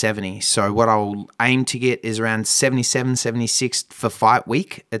normally at 70. So what I'll aim to get is around 77, 76 for fight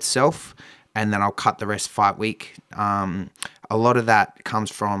week itself. and then I'll cut the rest fight week. A lot of that comes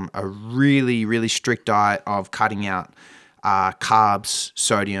from a really, really strict diet of cutting out carbs,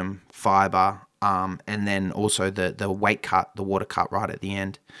 sodium, fiber, and then also the weight cut, the water cut right at the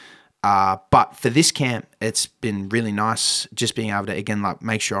end. But for this camp, it's been really nice just being able to, again, like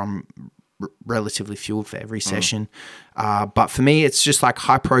make sure I'm relatively fueled for every session. But for me, it's just like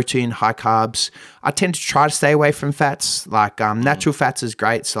high protein, high carbs. I tend to try to stay away from fats. Like natural fats is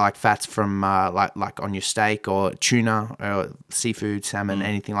great. So like fats from like on your steak or tuna or seafood, salmon,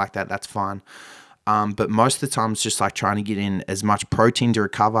 anything like that, that's fine. But most of the time it's just like trying to get in as much protein to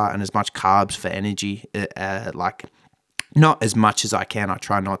recover and as much carbs for energy, like not as much as I can. I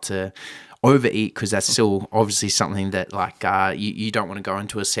try not to overeat because that's still obviously something that like you don't want to go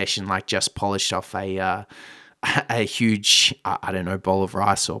into a session like just polished off a huge I don't know, bowl of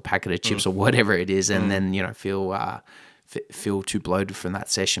rice or packet of chips or whatever it is, and then feel too bloated from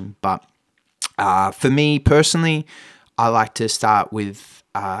that session. But for me personally, I like to start with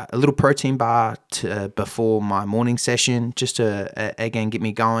a little protein bar before my morning session just to again get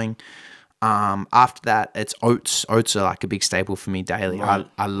me going. After that, it's oats. Oats are like a big staple for me daily. Right.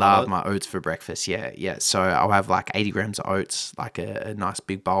 I love my oats for breakfast. Yeah. So I'll have like 80 grams of oats, like a nice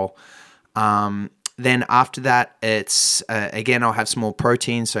big bowl. Then after that, it's again, I'll have some more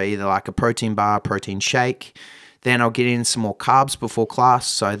protein. So either like a protein bar, protein shake. Then I'll get in some more carbs before class.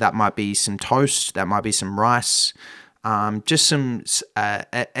 So that might be some toast. That might be some rice. Just some,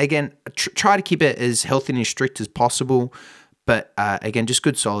 again, try to keep it as healthy and as strict as possible. But again, just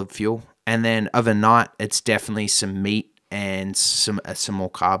good solid fuel. And then overnight, it's definitely some meat and some more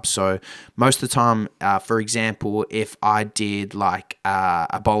carbs. So most of the time, for example, if I did like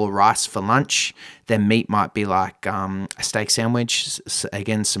a bowl of rice for lunch, then meat might be like a steak sandwich.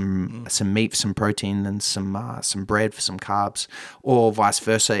 Again, some meat for some protein, and some bread for some carbs, or vice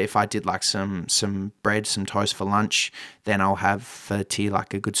versa. If I did like some bread, some toast for lunch, then I'll have for tea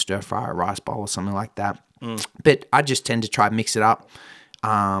like a good stir fry, a rice bowl or something like that. But I just tend to try to mix it up.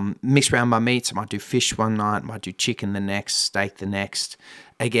 Mix around my meats. I might do fish one night, might do chicken the next, steak the next.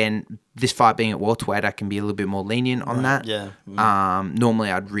 Again, this fight being at welterweight, I can be a little bit more lenient on that. Yeah. Normally,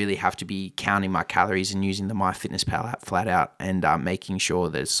 I'd really have to be counting my calories and using the MyFitnessPal app flat out and making sure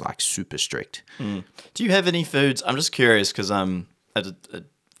that it's like super strict. Do you have any foods? I'm just curious because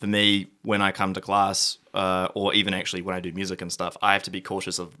for me, when I come to class, or even actually when I do music and stuff, I have to be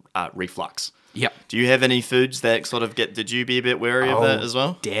cautious of reflux. Yep. Do you have any foods that sort of did you be a bit wary of that as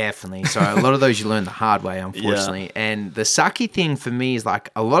well? Definitely. So a lot of those you learn the hard way, unfortunately. Yeah. And the sucky thing for me is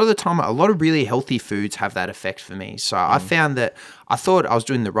like a lot of the time, a lot of really healthy foods have that effect for me. So I found that I thought I was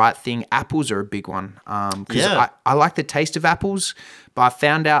doing the right thing. Apples are a big one because I like the taste of apples, but I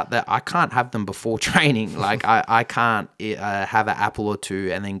found out that I can't have them before training. Like I can't have an apple or two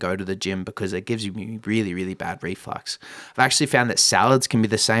and then go to the gym because it gives me really, really bad reflux. I've actually found that salads can be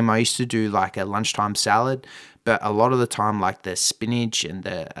the same. I used to do like a lunchtime salad, but a lot of the time, like the spinach and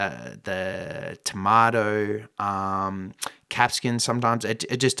the tomato, capsicum, sometimes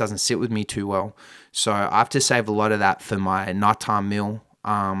it just doesn't sit with me too well. So I have to save a lot of that for my nighttime meal,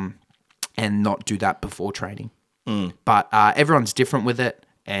 and not do that before training. But everyone's different with it.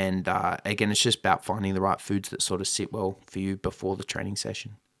 And again, it's just about finding the right foods that sort of sit well for you before the training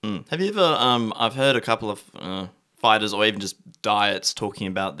session. Have you ever, I've heard a couple of fighters or even just diets talking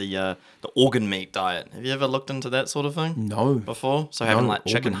about the organ meat diet. Have you ever looked into that sort of thing? No. Before? So having like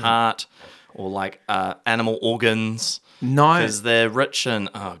chicken heart or like animal organs. No. Because they're rich in,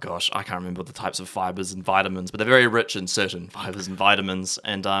 oh gosh, I can't remember the types of fibers and vitamins, but they're very rich in certain fibers and vitamins.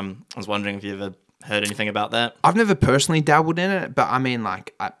 And I was wondering if you ever heard anything about that? I've never personally dabbled in it, but I mean,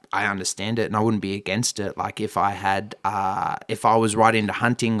 like, I understand it and I wouldn't be against it. Like, if I had, if I was right into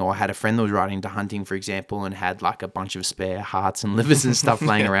hunting or had a friend that was right into hunting, for example, and had like a bunch of spare hearts and livers and stuff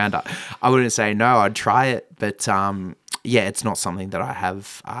laying around, I wouldn't say no, I'd try it. But yeah, it's not something that I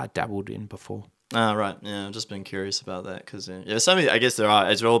have dabbled in before. Oh, right. Yeah, I've just been curious about that because so many, I guess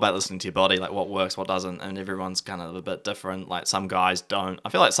it's all about listening to your body, like what works, what doesn't, and everyone's kind of a bit different. Like some guys don't. I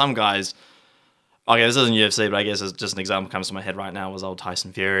feel like some guys, okay, this isn't UFC, but I guess it's just an example comes to my head right now was old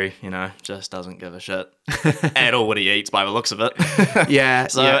Tyson Fury, just doesn't give a shit at all what he eats by the looks of it. Yeah.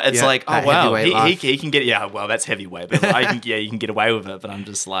 So it's like, oh, wow, he can get, well, that's heavyweight, but you can get away with it. But I'm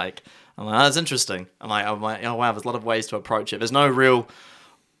like, oh, that's interesting. I'm like, oh, wow, there's a lot of ways to approach it. There's no real,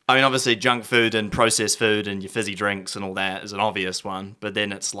 I mean, obviously junk food and processed food and your fizzy drinks and all that is an obvious one, but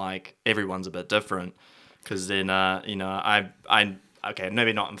then it's like everyone's a bit different because then, okay,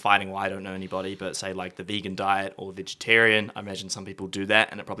 maybe not in fighting, well, I don't know anybody, but say like the vegan diet or vegetarian, I imagine some people do that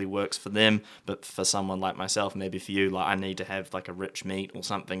and it probably works for them. But for someone like myself, maybe for you, like I need to have like a rich meat or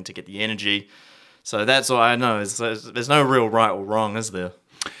something to get the energy. So that's all I know. Is there's no real right or wrong, is there?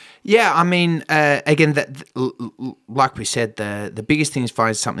 Yeah, I mean, again, like we said, the biggest thing is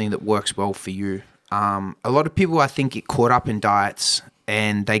find something that works well for you. A lot of people, I think, get caught up in diets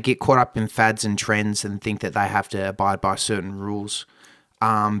and they get caught up in fads and trends and think that they have to abide by certain rules.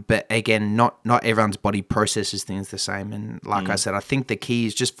 But again, not everyone's body processes things the same. And like I said, I think the key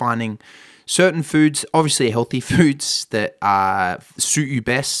is just finding certain foods, obviously healthy foods that suit you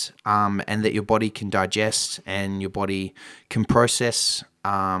best, and that your body can digest and your body can process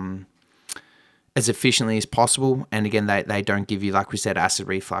as efficiently as possible. And again, they don't give you, like we said, acid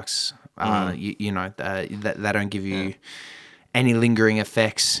reflux. They don't give you any lingering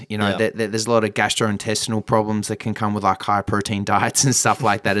effects. There's a lot of gastrointestinal problems that can come with like high protein diets and stuff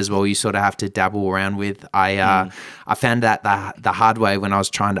like that as well. You sort of have to dabble around with. I found that the hard way when I was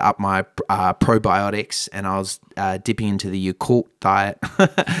trying to up my probiotics, and I was dipping into the Yakult diet.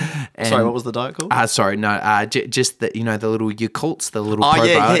 Sorry, what was the diet called? Just the the little Yakults, the little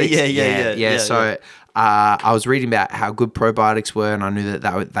probiotics. Yeah. So I was reading about how good probiotics were, and I knew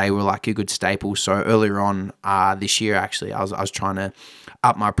that they were like a good staple. So earlier on this year, actually, I was trying to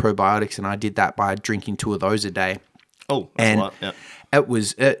up my probiotics, and I did that by drinking 2 of those a day. Oh, that's a lot. Yeah.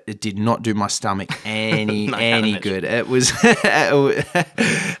 It did not do my stomach any good. It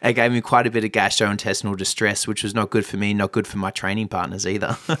gave me quite a bit of gastrointestinal distress, which was not good for me, not good for my training partners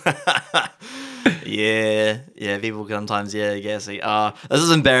either. Yeah, people sometimes, Gassy. This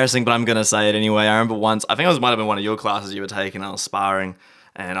is embarrassing, but I'm going to say it anyway. I remember once, I think it might have been one of your classes you were taking, I was sparring,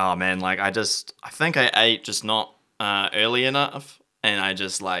 and oh man, like I think I ate just not early enough, and I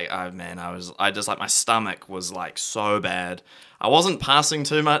just like, my stomach was like so bad. I wasn't passing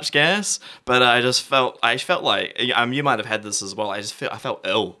too much gas, but I felt like, you might have had this as well, I felt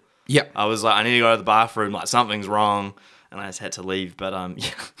ill. Yep. I was like, I need to go to the bathroom, like something's wrong. And I just had to leave, but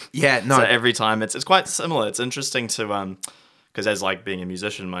yeah, no. So every time it's quite similar. It's interesting to because as like being a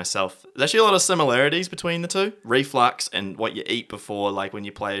musician myself, there's actually a lot of similarities between the two. Reflux and what you eat before, like when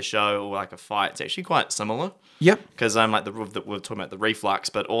you play a show or like a fight, it's actually quite similar. Yep. Because we're talking about the reflux,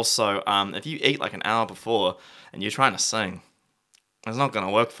 but also if you eat like an hour before and you're trying to sing, it's not going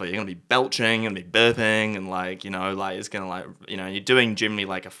to work for you. You're going to be belching and be burping and it's going to you're doing generally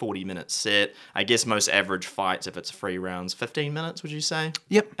like a 40-minute set. I guess most average fights, if it's 3 rounds, 15 minutes, would you say?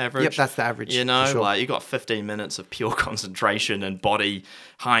 Yep. Average? Yep, that's the average. Sure. Like you got 15 minutes of pure concentration and body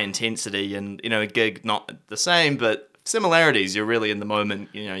high intensity and, a gig not the same, but similarities. You're really in the moment,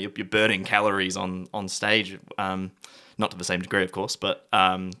 you're burning calories on stage. Not to the same degree, of course, but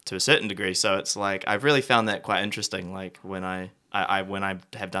to a certain degree. So it's like, I've really found that quite interesting. Like when I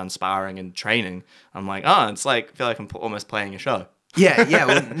have done sparring and training, I'm like, it's like, I feel like I'm almost playing a show. Yeah.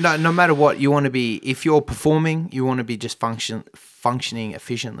 Well, no matter what, you want to be, if you're performing, you want to be just functioning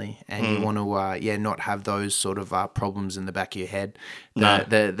efficiently, and you want to, not have those sort of problems in the back of your head.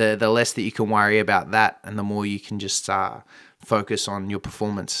 The less that you can worry about that, and the more you can just focus on your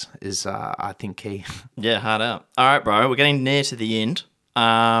performance is, I think, key. Yeah, hard out. All right, bro, we're getting near to the end.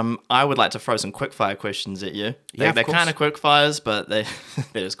 I would like to throw some quickfire questions at you. They're kind of quick fires, but they're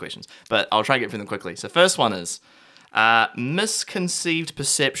just questions. But I'll try to get through them quickly. So first one is misconceived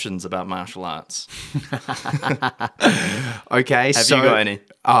perceptions about martial arts. Okay, have you got any?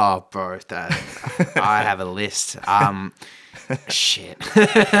 Oh, bro, I have a list. Shit.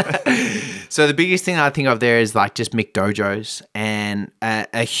 So the biggest thing I think of there is like just McDojos, and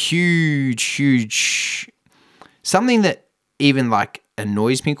a huge something that even like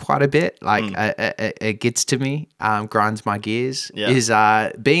annoys me quite a bit, like it gets to me, grinds my gears, is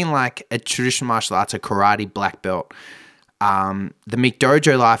being like a traditional martial arts, a karate black belt. The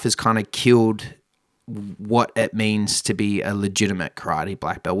McDojo life has kind of killed what it means to be a legitimate karate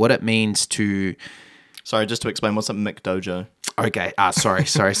black belt, what it means to... Sorry, just to explain, what's a McDojo? Okay, sorry.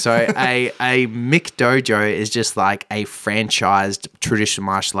 So a McDojo is just like a franchised traditional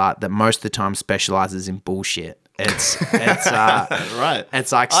martial art that most of the time specializes in bullshit. It's right.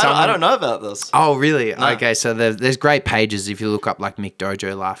 It's like I don't know about this. Oh, really? No. Okay, so there's great pages if you look up like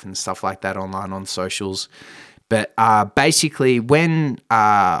McDojo Life and stuff like that online on socials. But basically, when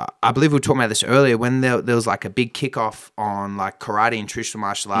I believe we were talking about this earlier, when there was like a big kickoff on like karate and traditional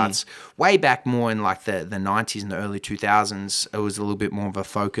martial arts, way back more in like the 90s and the early 2000s, it was a little bit more of a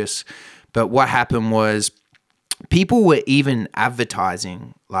focus. But what happened was, people were even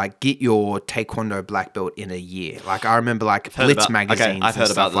advertising like get your Taekwondo black belt in a year. Like I remember like Blitz magazines and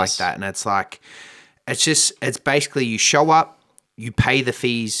stuff like that. And it's like, it's basically you show up, you pay the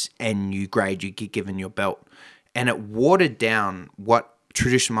fees and you grade, you get given your belt. And it watered down what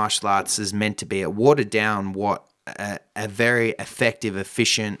traditional martial arts is meant to be. It watered down what a very effective,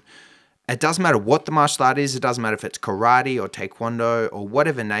 efficient, it doesn't matter what the martial art is. It doesn't matter if it's karate or taekwondo or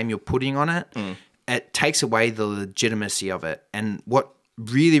whatever name you're putting on it. It takes away the legitimacy of it. And what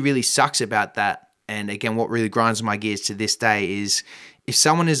really, really sucks about that, and again, what really grinds my gears to this day, is if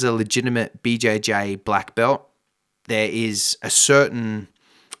someone is a legitimate BJJ black belt, there is a certain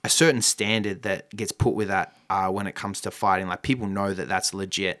standard that gets put with that when it comes to fighting. Like, people know that that's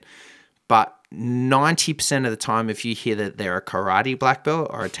legit. But 90% of the time, if you hear that they're a karate black belt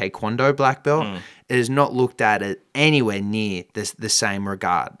or a taekwondo black belt, it is not looked at anywhere near the same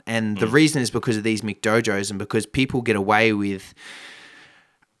regard. And the reason is because of these McDojos, and because people get away with,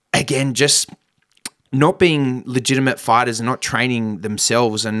 again, just not being legitimate fighters and not training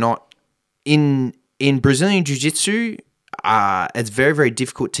themselves, and not in Brazilian Jiu-Jitsu. It's very, very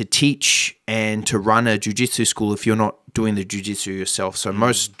difficult to teach and to run a jiu-jitsu school if you're not doing the jiu-jitsu yourself. So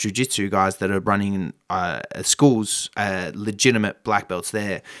most jiu-jitsu guys that are running schools, legitimate black belts,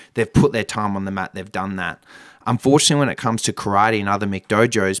 they've put their time on the mat. They've done that. Unfortunately, when it comes to karate and other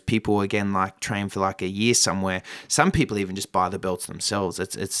McDojos, people, again, like, train for like a year somewhere. Some people even just buy the belts themselves.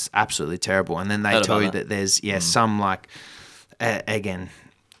 It's absolutely terrible. And then they tell you that there's some, like, again,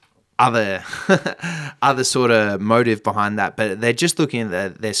 other sort of motive behind that, but they're just looking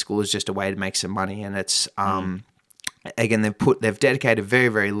at their school as just a way to make some money. And it's again, they've dedicated very,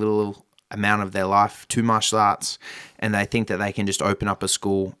 very little amount of their life to martial arts, and they think that they can just open up a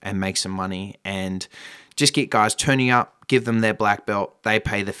school and make some money and just get guys turning up, give them their black belt, they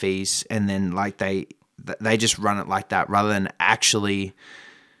pay the fees, and then like they just run it like that, rather than actually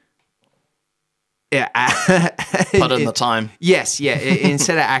put in the time. Yes, yeah.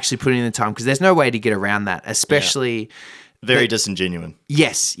 Instead of actually putting in the time, because there's no way to get around that, especially very disingenuous.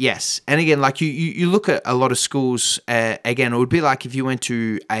 Yes. And again, like you look at a lot of schools, again, it would be like if you went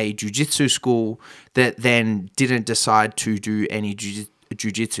to a jiu-jitsu school that then didn't decide to do any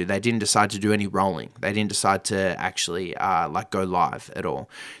jiu-jitsu. They didn't decide to do any rolling. They didn't decide to actually like go live at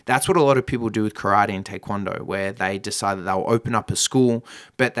all. That's what a lot of people do with karate and taekwondo, where they decide that they'll open up a school,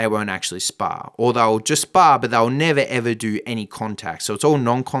 but they won't actually spar. Or they'll just spar, but they'll never ever do any contact. So it's all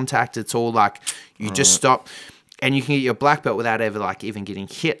non-contact. It's all like you just stop. And you can get your black belt without ever like even getting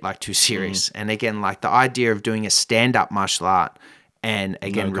hit like too serious. And again, like the idea of doing a stand-up martial art and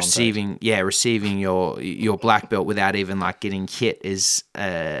again receiving your black belt without even like getting hit is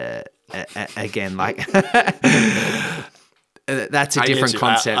again like that's a different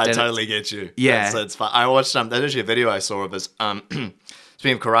concept. I totally get you. Yeah, it's fun. I watched there's actually a video I saw of this. Speaking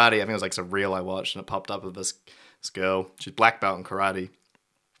of karate, I think it was like some reel I watched, and it popped up with this girl. She's black belt in karate,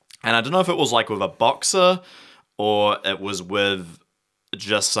 and I don't know if it was like with a boxer or it was with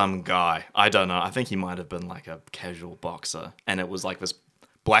just some guy. I don't know. I think he might have been like a casual boxer, and it was like this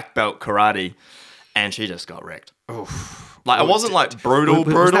black belt karate, and she just got wrecked. Oof. Like, it wasn't like brutal.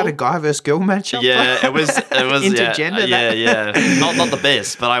 Was that a guy versus girl matchup? Yeah, it was intergender. Yeah. Not the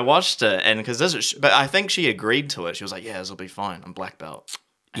best, but I watched it, and but I think she agreed to it. She was like, "Yeah, this will be fine. I'm black belt."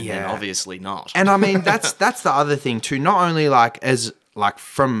 And then obviously not. And I mean, that's the other thing too. Not only like as like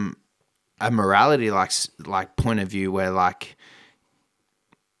from a morality like point of view, where like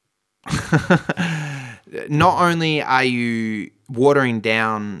not only are you watering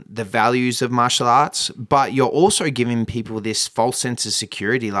down the values of martial arts, but you're also giving people this false sense of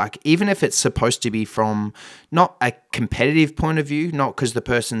security. Like, even if it's supposed to be from not a competitive point of view, not because the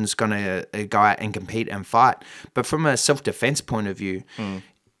person's going to go out and compete and fight, but from a self-defense point of view,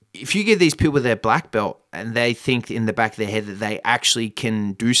 if you give these people their black belt and they think in the back of their head that they actually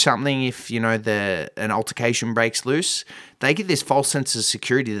can do something if, you know, an altercation breaks loose, they get this false sense of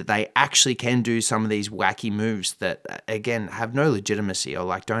security that they actually can do some of these wacky moves that, again, have no legitimacy or,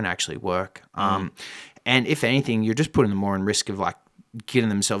 like, don't actually work. And if anything, you're just putting them more in risk of, like, getting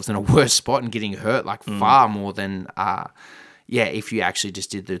themselves in a worse spot and getting hurt, like, far more than, if you actually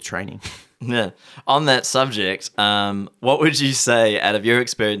just did the training. Yeah. On that subject, what would you say, out of your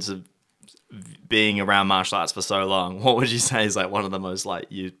experience of being around martial arts for so long, what would you say is like one of the most like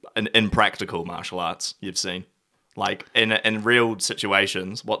impractical martial arts you've seen? Like in real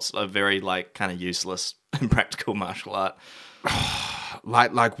situations, what's a very like kind of useless impractical martial art?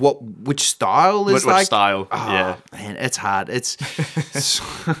 Like what? Which style is which like? Style? Oh, man, it's hard. It's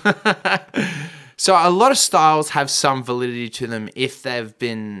so a lot of styles have some validity to them if they've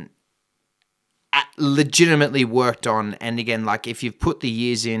been legitimately worked on, and again, like if you've put the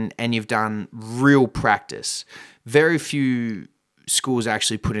years in and you've done real practice. Very few schools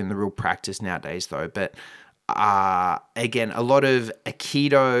actually put in the real practice nowadays, though. But again, a lot of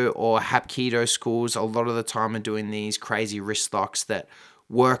Aikido or Hapkido schools, a lot of the time are doing these crazy wrist locks that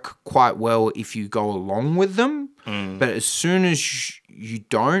work quite well if you go along with them. But as soon as you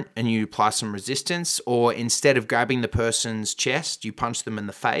don't and you apply some resistance, or instead of grabbing the person's chest, you punch them in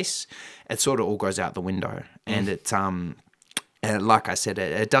the face, it sort of all goes out the window. And it, like I said,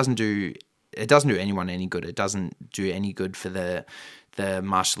 it doesn't do anyone any good. It doesn't do any good for the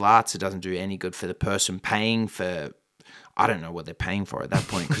martial arts. It doesn't do any good for the person paying for. I don't know what they're paying for at that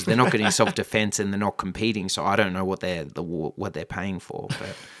point, because they're not getting self-defense and they're not competing. So I don't know what they're paying for.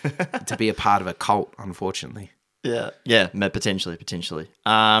 But to be a part of a cult, unfortunately. Yeah, potentially.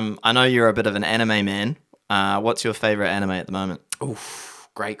 I know you're a bit of an anime man. What's your favorite anime at the moment? Oof,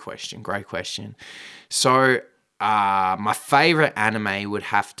 great question. So my favorite anime would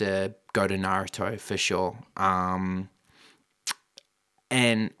have to go to Naruto for sure.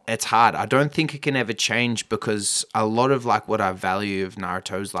 And it's hard. I don't think it can ever change, because a lot of like what I value of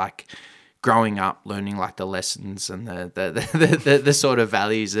Naruto is like growing up, learning like the lessons and the sort of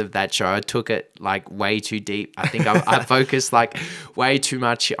values of that show. I took it like way too deep. I think I focused like way too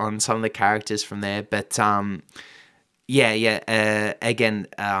much on some of the characters from there. But again,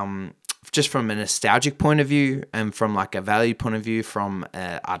 just from a nostalgic point of view and from like a value point of view, from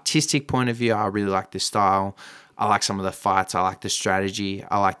an artistic point of view, I really like this style. I like some of the fights. I like the strategy.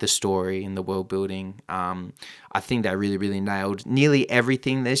 I like the story and the world building. I think they really, really nailed nearly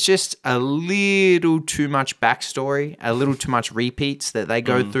everything. There's just a little too much backstory, a little too much repeats that they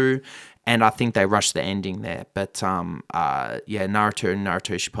go through, and I think they rushed the ending there. But Naruto and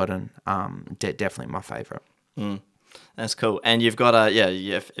Naruto Shippuden, definitely my favorite. That's cool. And you've got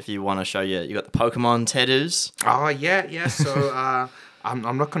if you want to show you got the Pokemon tattoos. Oh yeah. So I'm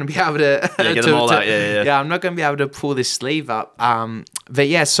not going to be able to get them all out. Yeah. I'm not going to be able to pull this sleeve up. But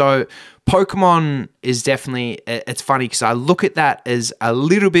yeah, so Pokemon is definitely. It's funny because I look at that as nearly a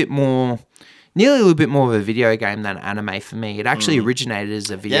little bit more of a video game than anime for me. It actually originated as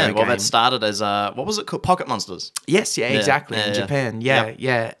a video game. Yeah, well, that started as what was it called? Pocket Monsters. Yes, exactly. In Japan.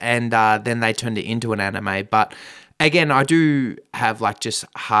 Yeah. And then they turned it into an anime. But again, I do have like just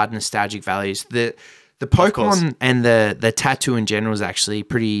hard nostalgic values. The Pokemon and the tattoo in general is actually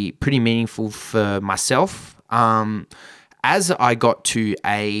pretty meaningful for myself. As I got to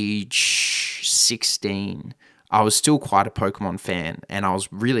age 16, I was still quite a Pokemon fan, and I was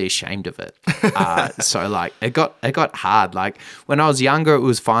really ashamed of it. So like it got hard. Like when I was younger, it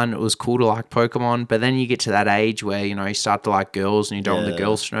was fun. It was cool to like Pokemon, but then you get to that age where you start to like girls, and you don't want the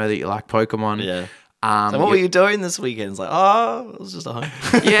girls to know that you like Pokemon. Yeah. So what were you doing this weekend? It's like, it was just at home.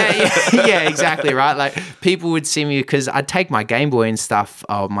 yeah, exactly, right? Like, people would see me, because I'd take my Game Boy and stuff,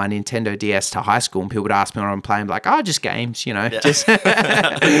 of my Nintendo DS to high school, and people would ask me what I'm playing, like, just games, just...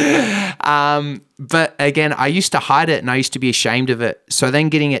 But again, I used to hide it, and I used to be ashamed of it. So then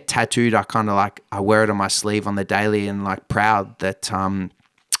getting it tattooed, I kind of like, I wear it on my sleeve on the daily, and like proud that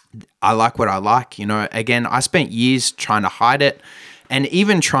I like what I like, Again, I spent years trying to hide it, and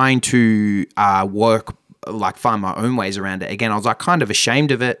even trying to find my own ways around it. Again, I was like kind of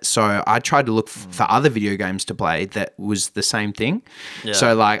ashamed of it. So I tried to look for other video games to play that was the same thing. Yeah.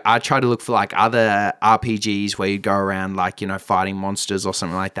 So like I tried to look for like other RPGs where you'd go around like, fighting monsters or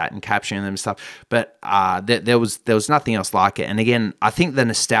something like that and capturing them and stuff. But there was nothing else like it. And again, I think the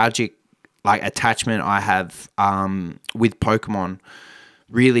nostalgic like attachment I have with Pokemon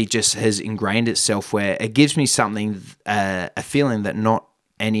really just has ingrained itself, where it gives me something, a feeling that not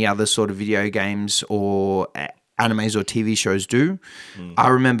any other sort of video games or animes or TV shows do. I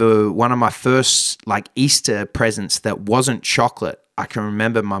remember one of my first like Easter presents that wasn't chocolate. I can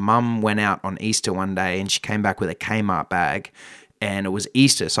remember my mum went out on Easter one day and she came back with a Kmart bag, and it was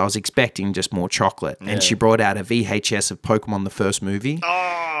Easter, so I was expecting just more chocolate. Yeah. And she brought out a VHS of Pokemon, the first movie.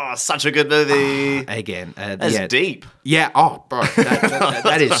 Oh, such a good movie. Again. That's deep. Yeah, bro.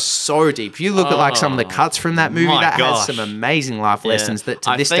 That is so deep. You look at like some of the cuts from that movie, has some amazing life lessons that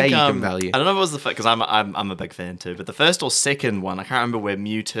to this day you can value. I don't know if it was the first, because I'm a big fan too, but the first or second one, I can't remember, where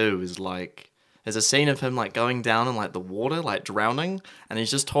Mewtwo is like, there's a scene of him like going down in like the water, like drowning, and he's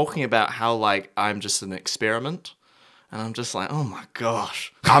just talking about how like I'm just an experiment. And I'm just like, oh my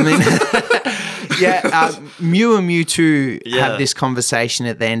gosh. I mean, Mew and Mewtwo have this conversation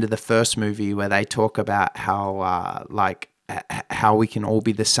at the end of the first movie where they talk about how how we can all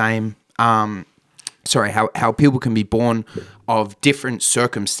be the same. How people can be born of different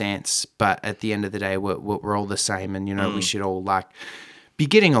circumstance, but at the end of the day, we're all the same, and we should all like be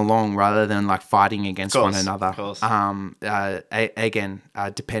getting along rather than like fighting against one another. Of course.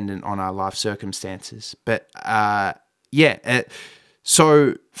 Dependent on our life circumstances, but.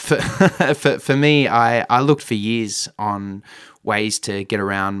 So For me, I looked for years on ways to get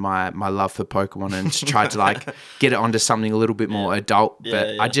around my love for Pokemon and to try to like get it onto something a little bit more adult,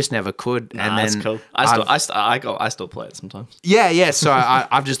 but I just never could. Nah, and that's then cool. I still play it sometimes. yeah. So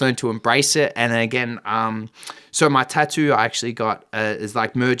I've just learned to embrace it. And again, so my tattoo I actually got is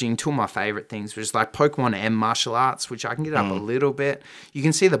like merging two of my favorite things, which is like Pokemon and martial arts, which I can get up a little bit. You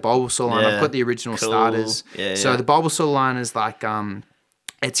can see the Bulbasaur line. I've got the original starters. So the Bulbasaur line is like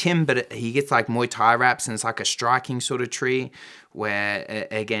it's him, but he gets like Muay Thai wraps, and it's like a striking sort of tree where,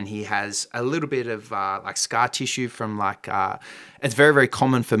 again, he has a little bit of like scar tissue from like, it's very, very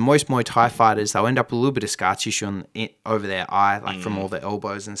common for most Muay Thai fighters. They'll end up with a little bit of scar tissue over their eye, like from all the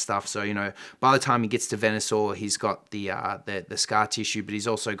elbows and stuff. So, you know, by the time he gets to Venusaur, he's got the scar tissue, but he's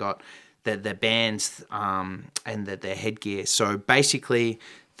also got the bands and the headgear. So basically,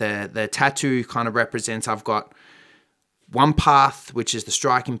 the tattoo kind of represents, I've got one path, which is the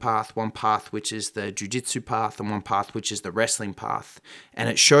striking path, one path, which is the jiu-jitsu path, and one path, which is the wrestling path. And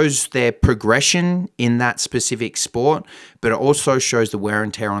it shows their progression in that specific sport, but it also shows the wear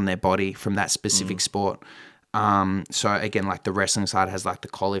and tear on their body from that specific sport. So again, like the wrestling side has like the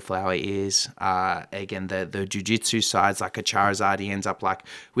cauliflower ears. Again, the jiu-jitsu side's like a Charizard. He ends up like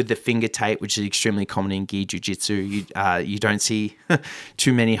with the finger tape, which is extremely common in gi jiu-jitsu. You don't see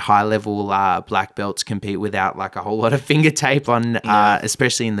too many high-level black belts compete without like a whole lot of finger tape on,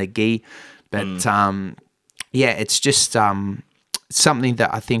 especially in the gi. But yeah, it's just something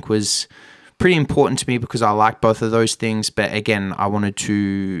that I think was pretty important to me because I like both of those things. But again, I wanted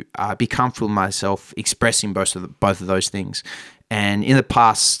to be comfortable with myself expressing both of those things. And in the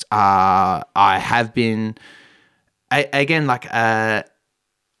past, I have been, again, like, I'm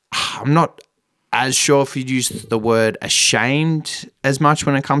not as sure if you'd use the word ashamed as much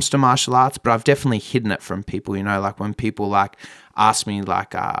when it comes to martial arts, but I've definitely hidden it from people, you know, like when people like ask me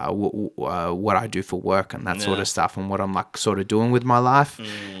like what I do for work and that sort of stuff and what I'm like sort of doing with my life.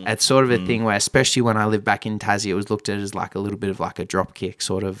 It's sort of a thing where, especially when I lived back in Tassie, it was looked at as like a little bit of like a drop kick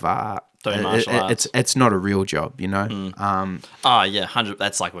sort of, it's not a real job, you know? Oh yeah, 100.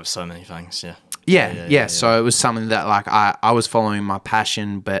 That's like with so many things. Yeah. So it was something that like I was following my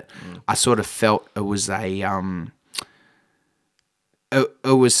passion, but I sort of felt it was it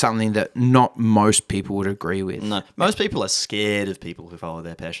was something that not most people would agree with. No, most people are scared of people who follow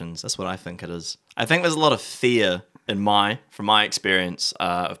their passions. That's what I think it is. I think there's a lot of fear from my experience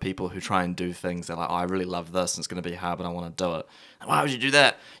of people who try and do things. They're like, oh, I really love this and it's going to be hard, but I want to do it. And why would you do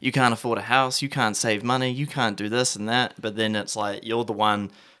that? You can't afford a house. You can't save money. You can't do this and that. But then it's like you're the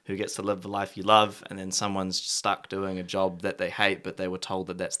one who gets to live the life you love, and then someone's stuck doing a job that they hate, but they were told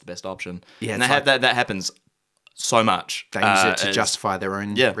that that's the best option. Yeah, and that happens so much. They use it to justify their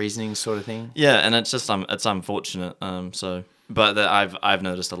own reasoning, sort of thing. Yeah, and it's just it's unfortunate. But I've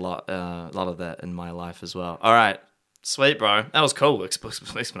noticed a lot of that in my life as well. All right, sweet, bro. That was cool.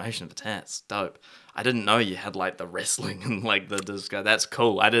 Explanation of the tats, dope. I didn't know you had like the wrestling and like the disco. That's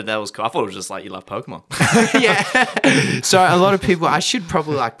cool. That was cool. I thought it was just like you love Pokemon. Yeah. So a lot of people, I should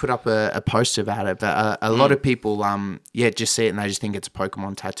probably like put up a post about it, but a lot of people, just see it and they just think it's a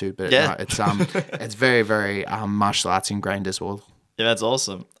Pokemon tattoo. But no, it's very, very martial arts ingrained as well. Yeah, that's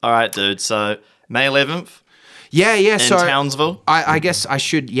awesome. All right, dude. So May 11th. Yeah. In Townsville. I guess I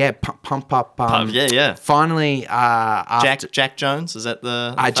should, pump up. Finally, after Jack Jones, is that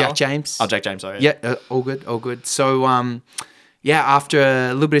the Jack James? Oh, Jack James, sorry. Yeah, all good. So, after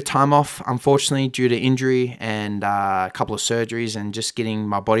a little bit of time off, unfortunately, due to injury and a couple of surgeries and just getting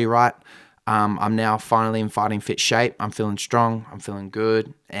my body right, I'm now finally in fighting fit shape. I'm feeling strong. I'm feeling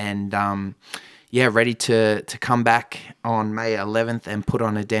good. And, ready to come back on May 11th and put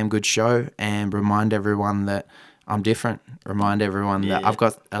on a damn good show and remind everyone that I'm different. Remind everyone that I've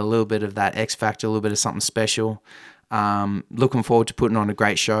got a little bit of that X factor, a little bit of something special. Looking forward to putting on a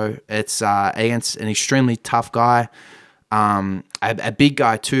great show. It's against an extremely tough guy, a big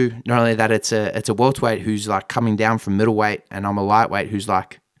guy too. Not only that, it's a welterweight who's like coming down from middleweight, and I'm a lightweight who's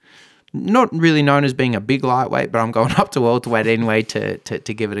like not really known as being a big lightweight, but I'm going up to welterweight anyway to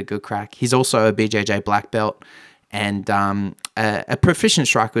give it a good crack. He's also a BJJ black belt and a proficient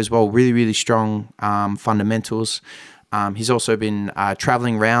striker as well, really, really strong fundamentals. He's also been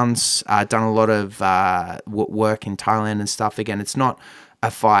traveling rounds, done a lot of work in Thailand and stuff. Again, it's not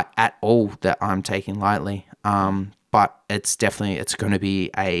a fight at all that I'm taking lightly, but it's going to be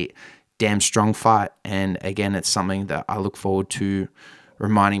a damn strong fight. And again, it's something that I look forward to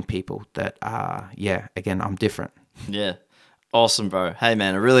reminding people that, again, I'm different. Yeah. Awesome, bro. Hey,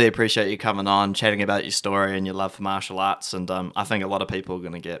 man, I really appreciate you coming on, chatting about your story and your love for martial arts. And I think a lot of people are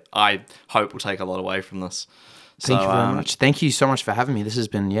going to I hope will take a lot away from this. Thank you very much. Thank you so much for having me. This has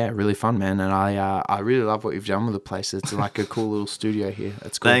been really fun, man. And I really love what you've done with the place. It's like a cool little studio here.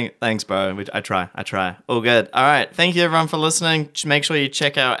 That's cool. Thanks, bro. I try. All good. All right. Thank you, everyone, for listening. Just make sure you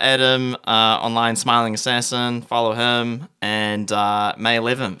check out Adam online, Smiling Assassin. Follow him. And May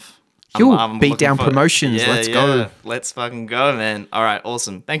 11th. I'm Beatdown Promotions. Let's go. Let's fucking go, man. All right.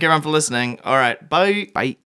 Awesome. Thank you, everyone, for listening. All right. Bye. Bye.